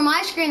 really? From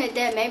my screen it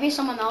did. Maybe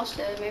someone else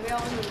did. Maybe I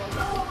wasn't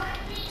looking.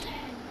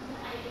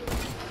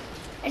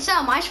 It said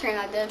on my screen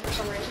I did for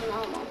some reason.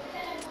 I don't know.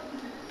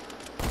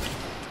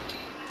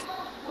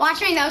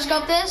 Watch me no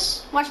scope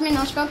this. Watch me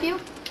no scope you.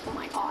 Oh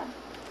my god.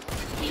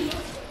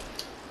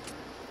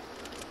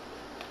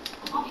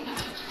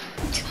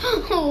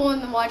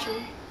 Oh, watch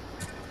him.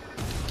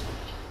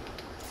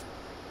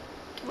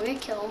 We're gonna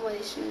kill him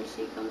as soon as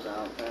he comes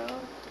out, bro.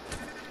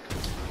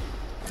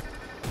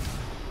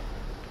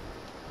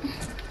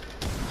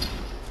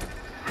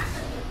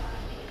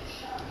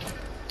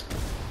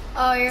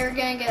 Oh, you're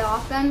gonna get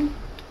off then?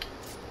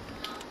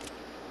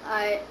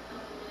 Alright.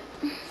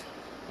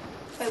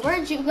 Wait, where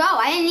did you go?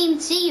 I didn't even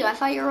see you. I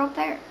thought you were up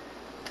there.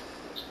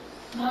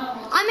 No.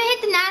 I'm gonna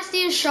hit the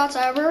nastiest shots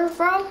ever,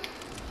 bro.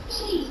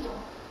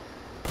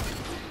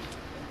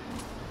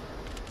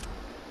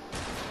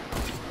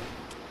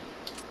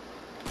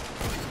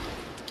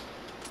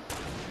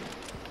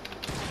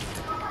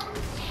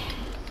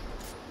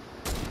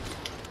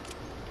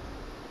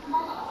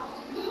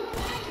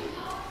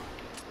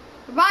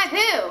 Revive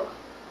who?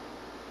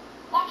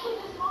 That kid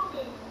is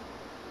moving.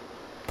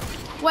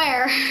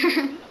 Where?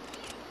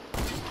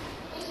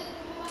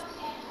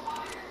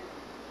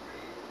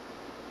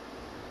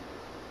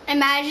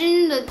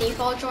 Imagine the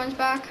default joins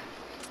back.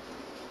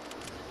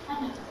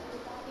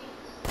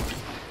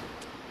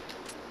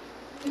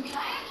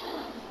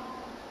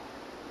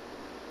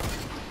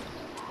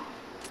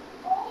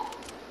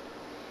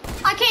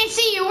 I can't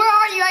see you. Where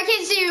are you? I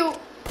can't see you.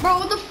 Bro,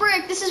 what the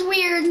frick? This is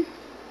weird.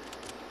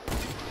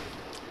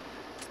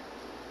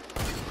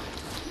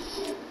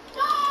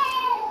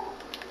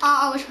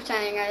 I was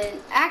pretending I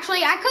didn't.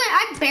 Actually,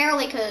 I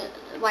barely could,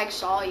 like,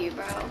 saw you,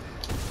 bro.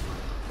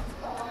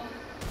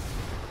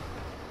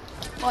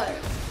 What?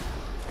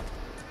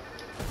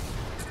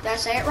 Did I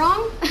say it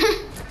wrong?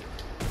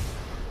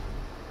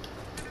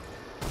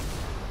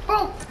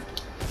 Bro.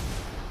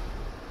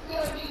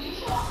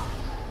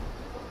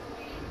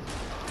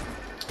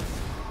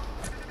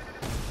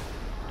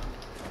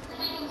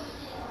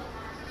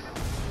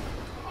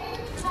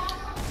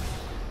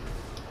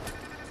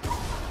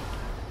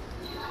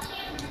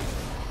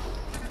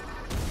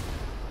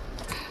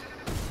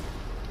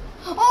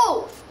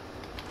 Oh!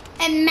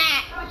 And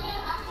Matt.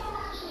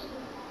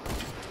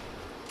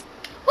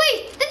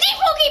 Wait, the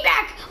default came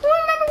back!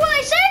 Remember what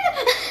I said?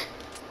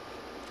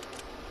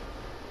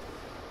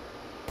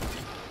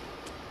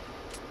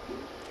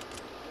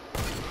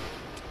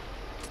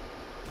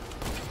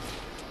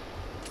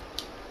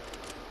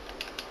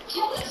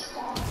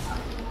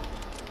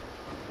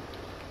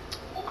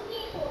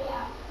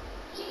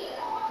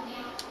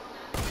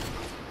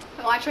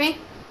 Watch me.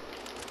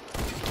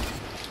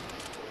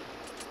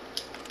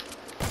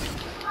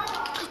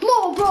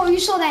 Whoa, bro, you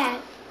saw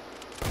that.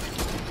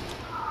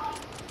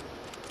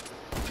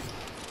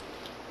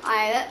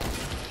 Alright,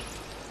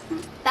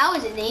 that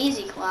was an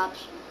easy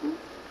collapse.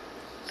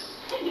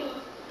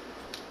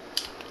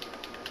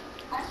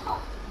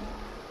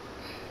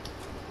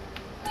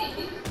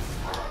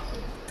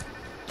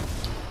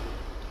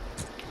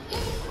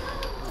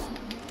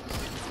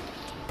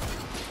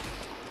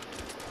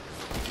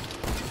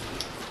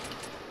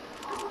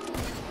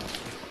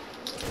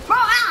 Bro,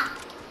 ah!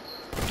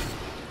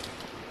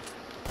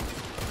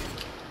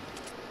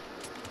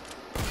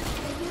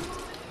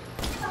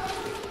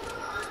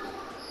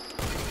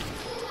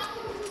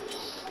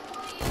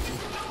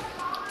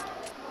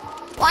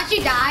 Watch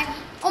you die.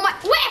 Oh my,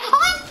 wait,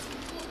 hold on.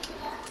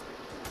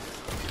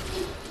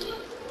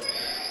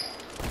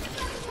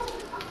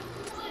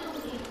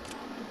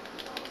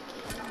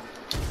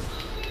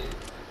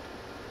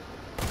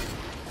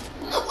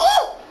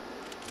 Oh!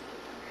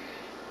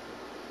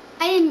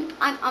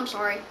 I'm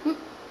sorry. I'm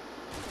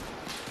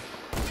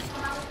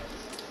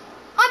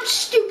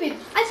stupid. I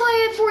thought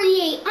I had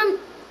 48.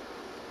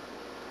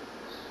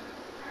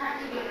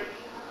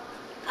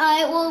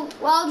 Alright, well,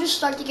 I'll just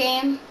start the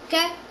game,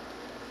 okay?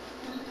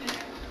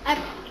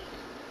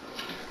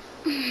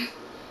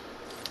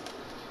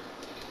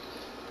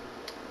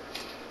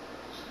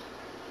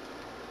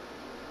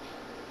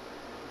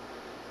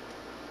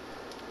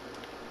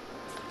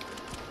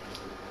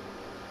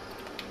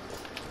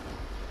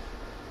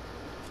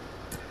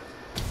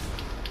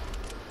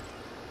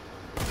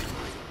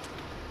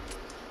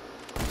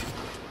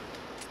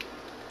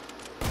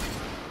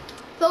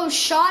 Those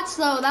shots,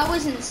 though, that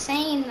was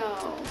insane,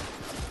 though.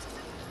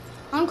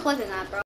 I'm clipping that, bro.